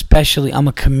 Okay, especially, I'm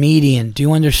a comedian. Do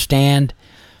you understand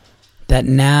that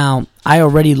now I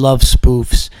already love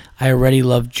spoofs? I already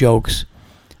love jokes.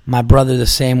 My brother the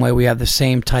same way. We have the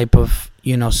same type of,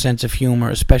 sense of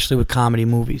humor, especially with comedy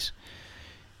movies.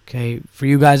 Okay, for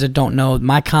you guys that don't know,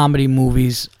 my comedy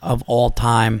movies of all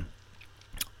time,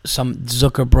 some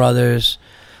Zucker Brothers,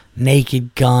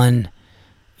 Naked Gun,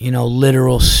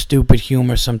 literal stupid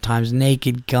humor sometimes.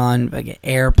 Naked Gun, like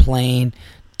Airplane,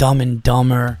 Dumb and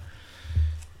Dumber.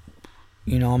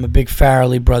 I'm a big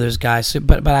Farrelly Brothers guy,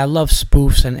 but I love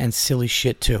spoofs and silly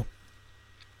shit too.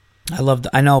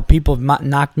 I know people have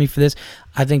knocked me for this.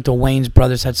 I think the Wayans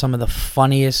brothers had some of the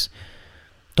funniest.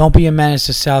 Don't Be a Menace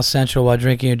to South Central While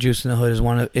Drinking Your Juice in the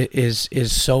Hood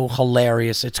is so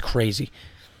hilarious. It's crazy.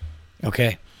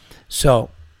 Okay,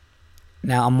 so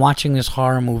now I'm watching this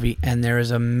horror movie, and there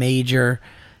is a major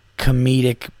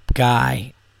comedic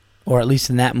guy, or at least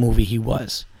in that movie he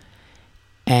was,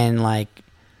 and like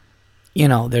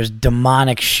there's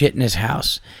demonic shit in his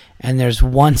house. And there's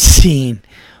one scene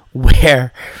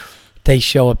where they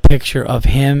show a picture of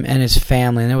him and his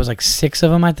family. And there was like 6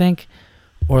 of them, I think.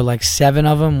 Or like 7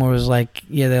 of them. Where it was like,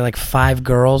 they're like 5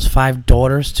 girls, 5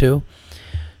 daughters too.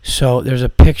 So there's a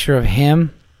picture of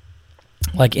him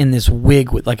like in this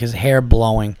wig with like his hair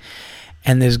blowing.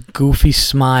 And this goofy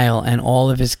smile and all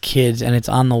of his kids, and it's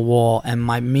on the wall. And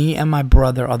me and my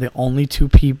brother are the only 2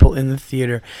 people in the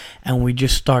theater, and we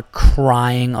just start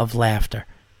crying of laughter.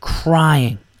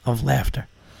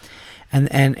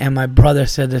 And my brother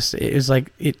said this, it was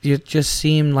like, it just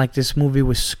seemed like this movie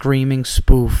was screaming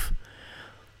spoof.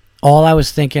 All I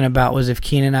was thinking about was if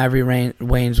Keenan Ivory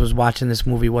Wayans was watching this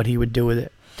movie, what he would do with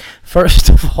it. First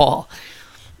of all,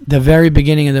 the very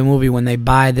beginning of the movie, when they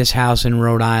buy this house in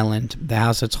Rhode Island, the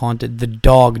house that's haunted, the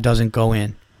dog doesn't go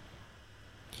in.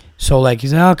 So, like,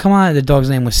 he's like, oh, come on. The dog's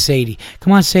name was Sadie.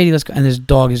 Come on, Sadie, let's go. And this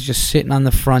dog is just sitting on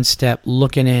the front step,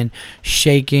 looking in,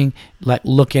 shaking, like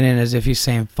looking in as if he's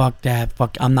saying, fuck that,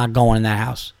 I'm not going in that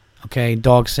house. Okay?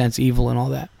 Dog sense evil and all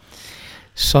that.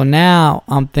 So now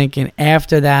I'm thinking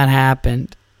after that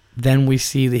happened, then we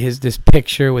see this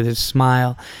picture with his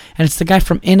smile. And it's the guy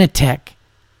from Initech.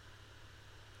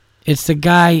 It's the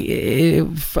guy,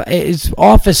 it's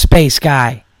Office Space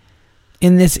guy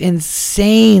in this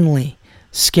insanely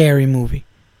scary movie.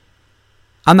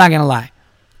 I'm not going to lie.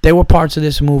 There were parts of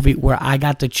this movie where I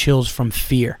got the chills from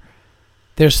fear.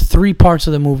 There's 3 parts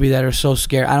of the movie that are so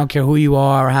scary. I don't care who you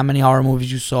are or how many horror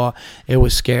movies you saw. It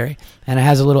was scary. And it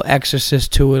has a little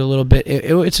Exorcist to it a little bit.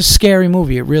 It's a scary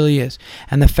movie. It really is.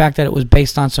 And the fact that it was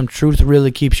based on some truth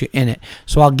really keeps you in it.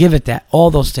 So I'll give it that.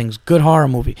 All those things. Good horror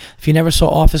movie. If you never saw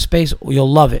Office Space,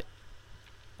 you'll love it.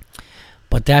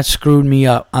 But that screwed me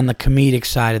up on the comedic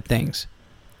side of things.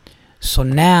 So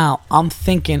now I'm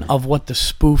thinking of what the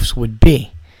spoofs would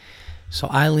be. So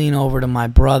I lean over to my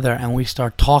brother and we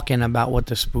start talking about what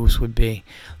the spoofs would be.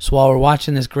 So while we're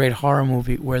watching this great horror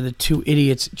movie where the 2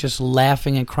 idiots just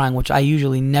laughing and crying, which I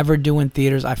usually never do in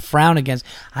theaters, I frown against.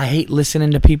 I hate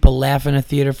listening to people laugh in a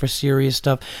theater for serious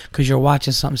stuff because you're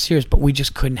watching something serious, but we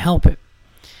just couldn't help it.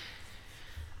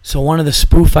 So one of the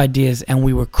spoof ideas, and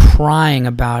we were crying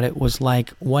about it, was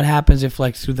like, what happens if,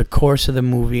 like, through the course of the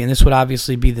movie, and this would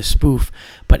obviously be the spoof,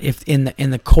 but if in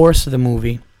the course of the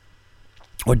movie,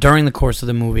 or during the course of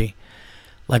the movie,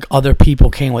 like other people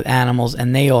came with animals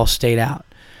and they all stayed out.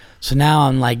 So now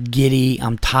I'm like giddy,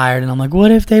 I'm tired, and I'm like,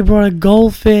 what if they brought a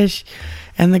goldfish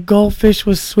and the goldfish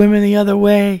was swimming the other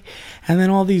way, and then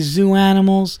all these zoo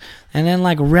animals, and then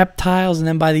like reptiles, and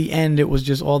then by the end it was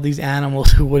just all these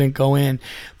animals who wouldn't go in,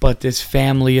 but this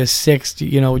family of 6,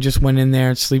 just went in there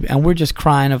and sleep, and we're just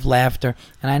crying of laughter.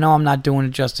 And I know I'm not doing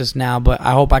it justice now, but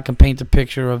I hope I can paint a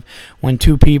picture of when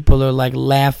 2 people are like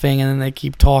laughing and then they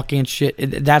keep talking and shit.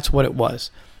 That's what it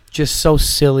was. Just so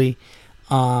silly.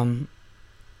 Other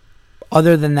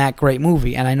than that great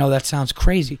movie, and I know that sounds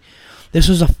crazy. This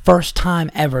was the first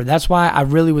time ever. That's why I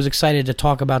really was excited to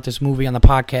talk about this movie on the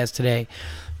podcast today,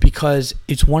 because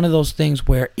it's one of those things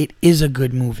where it is a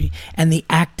good movie, and the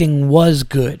acting was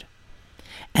good.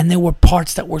 And there were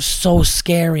parts that were so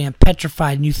scary and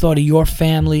petrified, and you thought of your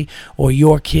family or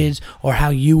your kids or how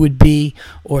you would be,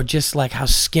 or just like how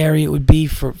scary it would be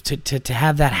to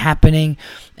have that happening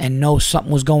and know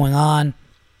something was going on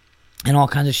and all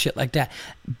kinds of shit like that.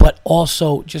 But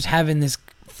also just having this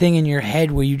thing in your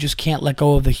head where you just can't let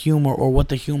go of the humor or what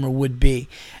the humor would be.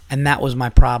 And that was my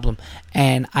problem.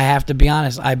 And I have to be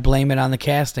honest, I blame it on the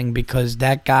casting, because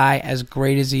that guy, as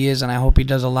great as he is, and I hope he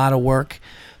does a lot of work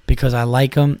because I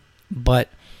like him, but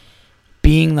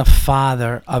being the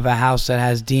father of a house that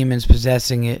has demons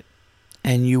possessing it,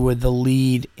 and you were the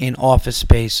lead in Office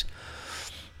Space,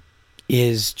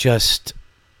 is just,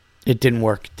 it didn't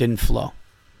work, didn't flow.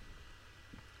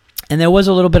 And there was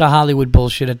a little bit of Hollywood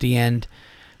bullshit at the end.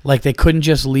 Like, they couldn't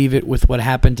just leave it with what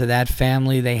happened to that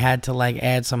family. They had to, like,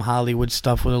 add some Hollywood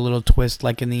stuff with a little twist,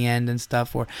 like, in the end and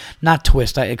stuff. Or, not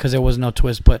twist, because there was no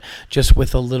twist, but just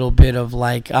with a little bit of,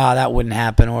 like, that wouldn't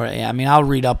happen. Or, I mean, I'll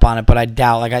read up on it, but I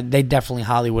doubt. Like, they definitely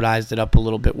Hollywoodized it up a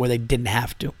little bit where they didn't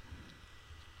have to.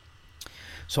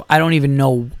 So, I don't even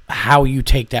know how you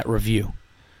take that review.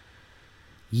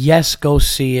 Yes, go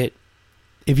see it.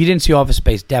 If you didn't see Office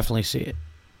Space, definitely see it.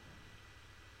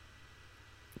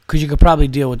 Because you could probably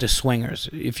deal with the Swingers.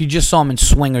 If you just saw him in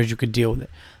Swingers, you could deal with it.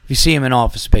 If you see him in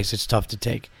Office Space, it's tough to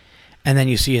take. And then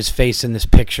you see his face in this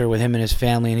picture with him and his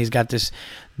family, and he's got this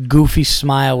goofy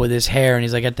smile with his hair, and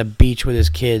he's like at the beach with his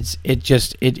kids. It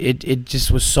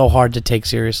just was so hard to take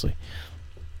seriously.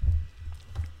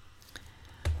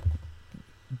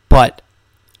 But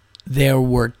there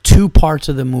were 2 parts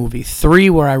of the movie, 3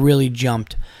 where I really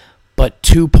jumped, but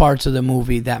two parts of the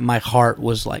movie that my heart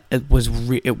was like, it was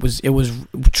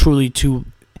truly two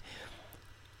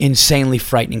insanely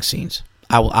frightening scenes.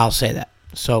 I'll say that.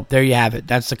 So there you have it.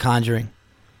 That's The Conjuring.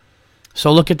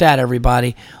 So look at that,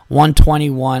 everybody.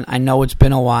 121. I know it's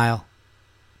been a while.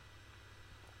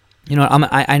 You know,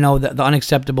 I know that the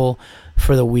unacceptable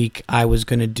for the week I was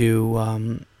gonna do.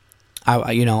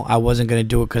 I wasn't gonna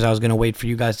do it because I was gonna wait for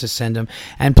you guys to send them.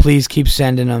 And please keep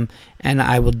sending them. And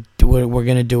I will. We're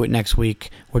gonna do it next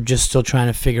week. We're just still trying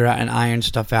to figure out and iron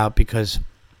stuff out because,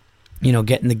 you know,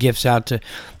 getting the gifts out to,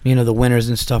 you know, the winners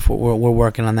and stuff. We're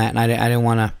working on that. And I didn't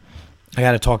want to. I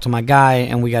got to talk to my guy,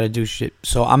 and we got to do shit.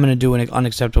 So I'm going to do an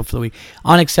unacceptable for the week.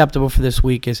 Unacceptable for this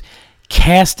week is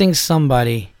casting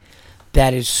somebody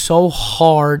that is so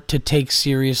hard to take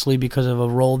seriously because of a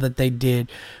role that they did,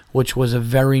 which was a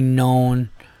very known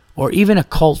or even a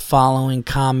cult following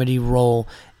comedy role,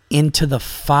 into the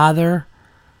father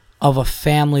of a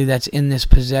family that's in this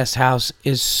possessed house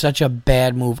is such a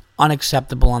bad move.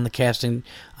 Unacceptable on the casting,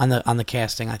 on the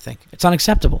casting, I think. It's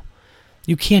unacceptable.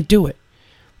 You can't do it.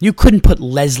 You couldn't put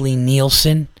Leslie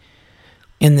Nielsen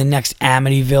in the next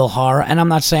Amityville Horror. And I'm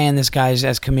not saying this guy's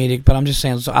as comedic, but I'm just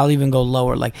saying, so I'll even go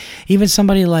lower. Like, even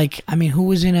somebody like, I mean, who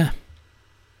was in a...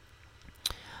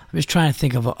 I'm just trying to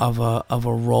think of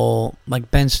a role. Like,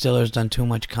 Ben Stiller's done too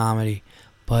much comedy.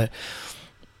 But...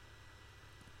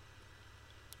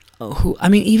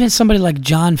 even somebody like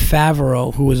Jon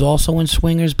Favreau, who was also in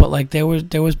Swingers, but like there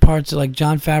was parts of, like,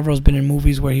 Jon Favreau's been in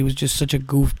movies where he was just such a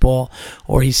goofball,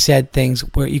 or he said things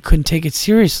where you couldn't take it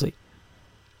seriously.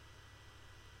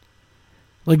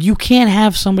 Like, you can't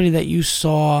have somebody that you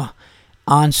saw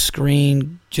on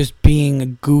screen just being a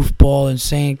goofball and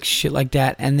saying shit like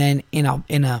that, and then in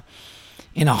a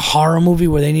horror movie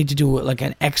where they need to do like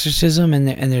an exorcism and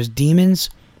there's demons.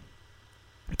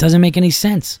 It doesn't make any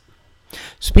sense.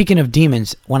 Speaking of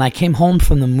demons, when I came home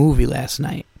from the movie last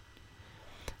night,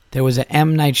 there was an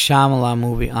M. Night Shyamalan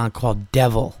movie on called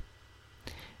Devil.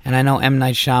 And I know M.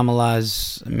 Night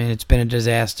Shyamalan's, it's been a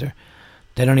disaster.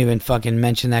 They don't even fucking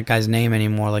mention that guy's name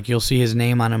anymore. Like, you'll see his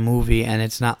name on a movie, and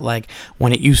it's not like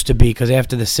when it used to be, because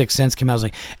after The Sixth Sense came out, I was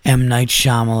like, M. Night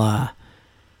Shyamalan.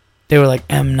 They were like,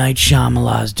 M. Night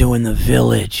Shyamalan's doing The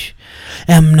Village.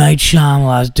 M. Night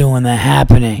Shyamalan's doing The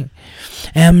Happening.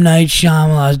 M. Night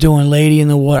Shyamalan's doing Lady in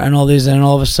the Water and all these, and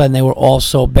all of a sudden they were all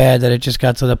so bad that it just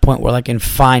got to the point where, like, in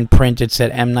fine print it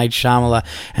said M. Night Shyamalan,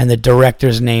 and the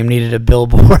director's name needed a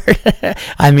billboard.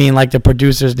 Like, the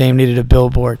producer's name needed a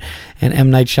billboard, and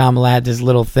M. Night Shyamalan had this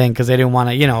little thing because they didn't want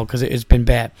to, because it's been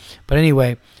bad. But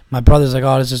anyway, my brother's like,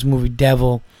 oh, there's this movie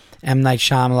Devil. M. Night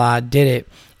Shyamalan did it,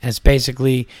 and it's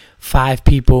basically 5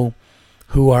 people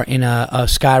who are in a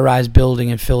skyrise building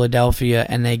in Philadelphia,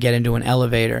 and they get into an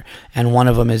elevator, and one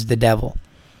of them is the devil.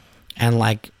 And,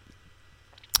 like,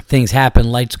 things happen,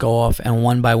 lights go off, and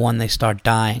one by one they start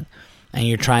dying. And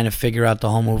you're trying to figure out the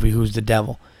whole movie who's the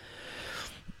devil.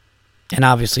 And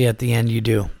obviously at the end you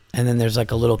do. And then there's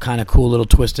like a little kind of cool little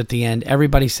twist at the end.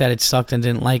 Everybody said it sucked and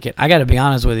didn't like it. I got to be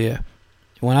honest with you.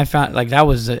 When I found, like, that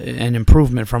was an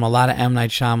improvement from a lot of M. Night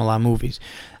Shyamalan movies.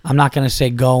 I'm not going to say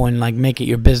go and, like, make it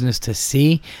your business to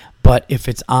see, but if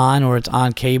it's on or it's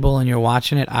on cable and you're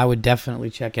watching it, I would definitely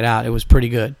check it out. It was pretty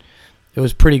good. It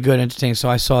was pretty good, entertaining.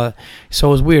 So it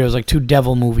was weird. It was like 2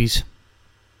 devil movies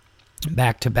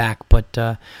back to back.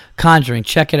 But Conjuring,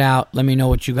 check it out. Let me know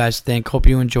what you guys think. Hope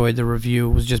you enjoyed the review.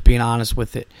 Was just being honest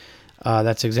with it.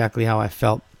 That's exactly how I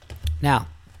felt. Now,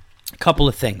 a couple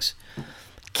of things.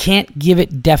 Can't give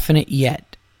it definite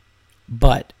yet,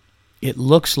 but it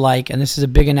looks like, and this is a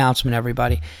big announcement,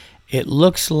 everybody, it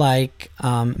looks like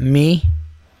me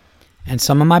and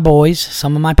some of my boys,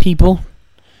 some of my people,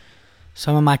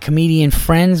 some of my comedian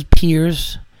friends,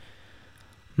 peers,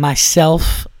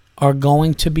 myself are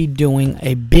going to be doing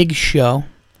a big show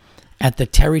at the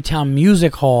Terrytown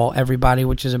Music Hall, everybody,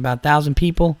 which is about 1,000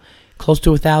 people, close to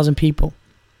 1,000 people.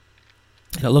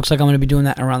 And it looks like I'm going to be doing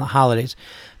that around the holidays.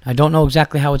 I don't know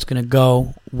exactly how it's going to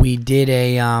go. We did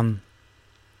a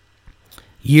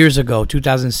years ago,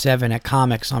 2007, at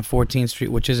Comics on 14th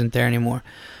Street, which isn't there anymore.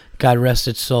 God rest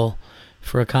its soul,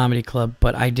 for a comedy club.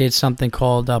 But I did something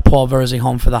called Paul Verzi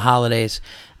Home for the Holidays,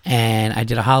 and I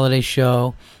did a holiday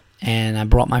show, and I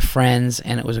brought my friends,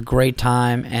 and it was a great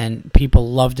time, and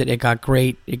people loved it. It got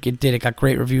great. It got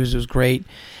great reviews. It was great.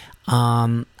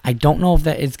 I don't know if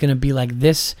that it's going to be like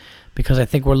this, because I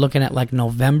think we're looking at like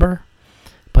November.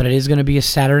 But it is going to be a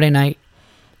Saturday night.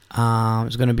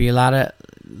 There's going to be a lot of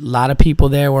lot of people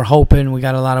there. We're hoping. We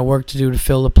got a lot of work to do to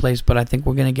fill the place, but I think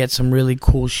we're going to get some really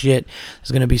cool shit.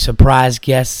 There's going to be surprise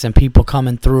guests and people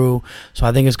coming through. So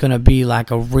I think it's going to be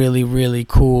like a really, really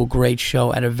cool, great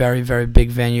show at a very, very big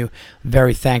venue.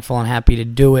 Very thankful and happy to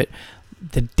do it.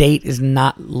 The date is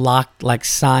not locked, like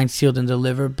signed, sealed, and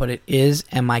delivered, but it is,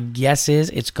 and my guess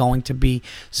is it's going to be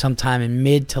sometime in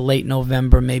mid to late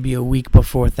November, maybe a week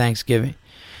before Thanksgiving.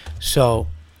 So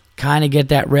kind of get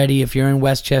that ready. If you're in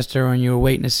Westchester and you're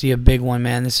waiting to see a big one,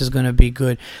 man, this is going to be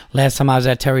good. Last time I was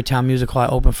at Terrytown Music Hall, I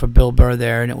opened for Bill Burr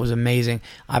there, and it was amazing.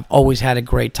 I've always had a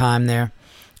great time there.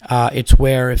 It's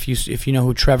where, if you know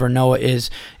who Trevor Noah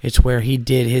is, it's where he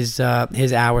did his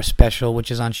hour special, which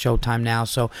is on Showtime now.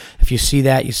 So if you see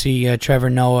that, you see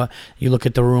Trevor Noah, you look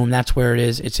at the room, that's where it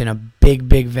is. It's in a big,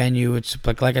 big venue. It's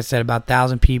like I said, about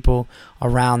 1,000 people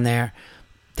around there.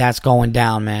 That's going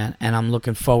down, man, and I'm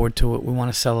looking forward to it. We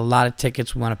want to sell a lot of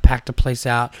tickets. We want to pack the place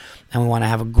out, and we want to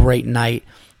have a great night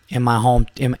in my home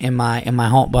my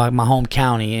home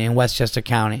county, in Westchester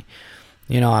County.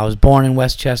 You know, I was born in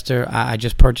Westchester. I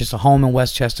just purchased a home in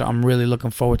Westchester. I'm really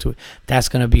looking forward to it. That's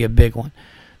going to be a big one.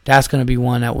 That's going to be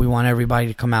one that we want everybody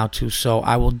to come out to. So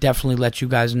I will definitely let you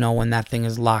guys know when that thing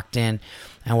is locked in,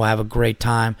 and we'll have a great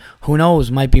time. Who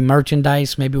knows? Might be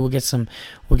merchandise. Maybe we'll get some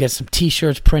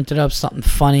T-shirts printed up, something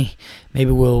funny.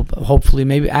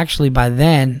 Maybe actually by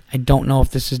then, I don't know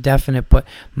if this is definite, but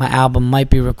my album might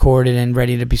be recorded and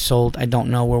ready to be sold. I don't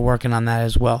know. We're working on that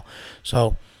as well.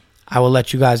 So I will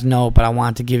let you guys know, but I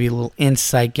wanted to give you a little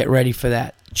insight. Get ready for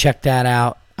that. Check that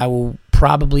out. I will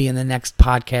probably in the next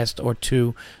podcast or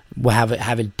two we'll have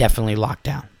it definitely locked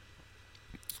down.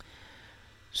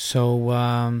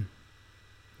 So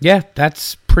yeah,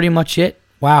 that's pretty much it.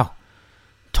 Wow.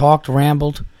 Talked,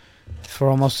 rambled for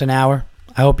almost an hour.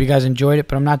 I hope you guys enjoyed it,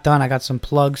 but I'm not done. I got some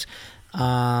plugs.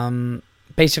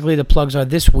 Basically the plugs are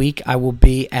this week I will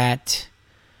be at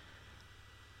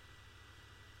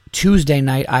Tuesday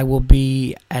night, I will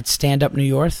be at Stand Up New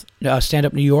York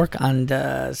on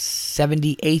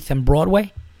 78th and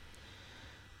Broadway.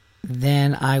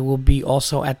 Then I will be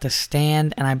also at the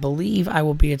Stand, and I believe I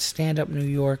will be at Stand Up New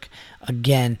York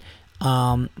again.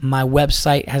 My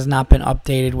website has not been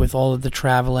updated with all of the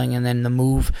traveling and then the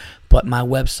move, but my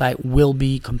website will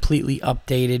be completely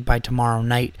updated by tomorrow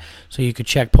night. So you could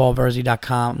check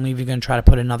paulverzi.com. I'm even going to try to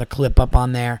put another clip up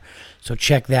on there, so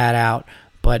check that out.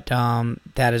 But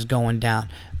that is going down.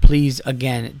 Please,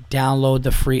 again, download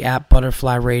the free app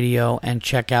Butterfly Radio and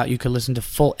check out. You can listen to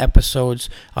full episodes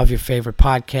of your favorite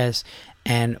podcasts.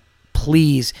 And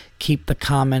please keep the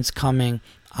comments coming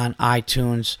on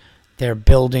iTunes. They're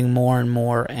building more and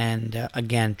more. And,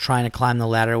 again, trying to climb the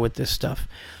ladder with this stuff.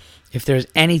 If there's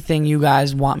anything you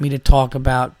guys want me to talk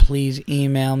about, please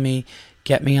email me.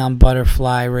 Get me on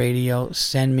Butterfly Radio.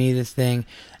 Send me the thing.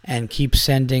 And keep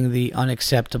sending the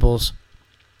unacceptables.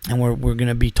 And we're going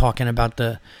to be talking about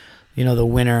the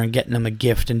winner and getting them a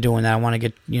gift and doing that. I want to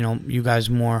get, you guys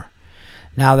more.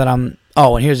 Now that and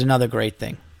here's another great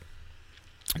thing.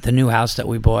 The new house that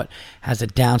we bought has a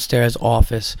downstairs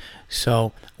office.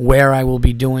 So where I will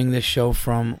be doing this show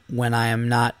from when I am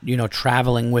not,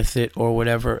 traveling with it or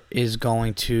whatever is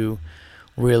going to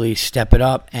really step it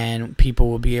up, and people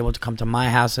will be able to come to my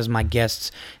house as my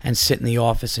guests and sit in the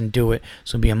office and do it.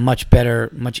 So it'll be a much better,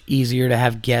 much easier to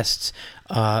have guests.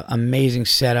 Amazing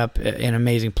setup, an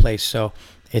amazing place. So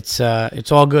it's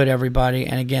all good, everybody.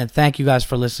 And again, thank you guys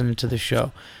for listening to the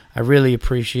show. I really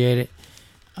appreciate it.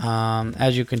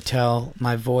 As you can tell,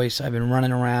 my voice, I've been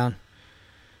running around.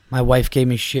 My wife gave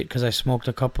me shit because I smoked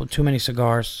too many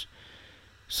cigars.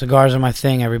 Cigars are my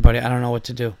thing, everybody. I don't know what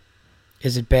to do.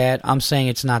 Is it bad? I'm saying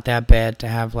it's not that bad to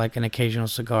have like an occasional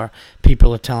cigar.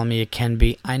 People are telling me it can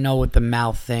be. I know with the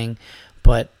mouth thing,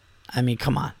 but I mean,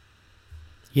 come on.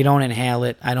 You don't inhale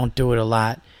it. I don't do it a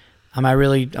lot. Am I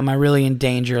really in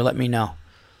danger? Let me know.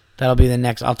 That'll be the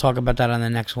next. I'll talk about that on the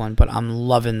next one. But I'm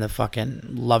loving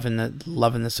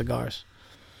the cigars.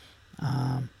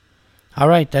 All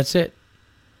right, that's it.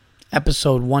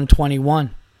 Episode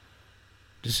 121.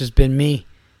 This has been me,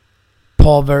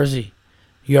 Paul Verzi,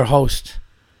 your host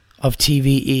of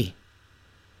TVE.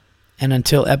 And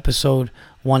until episode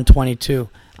 122,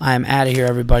 I am out of here,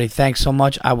 everybody. Thanks so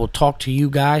much. I will talk to you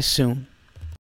guys soon.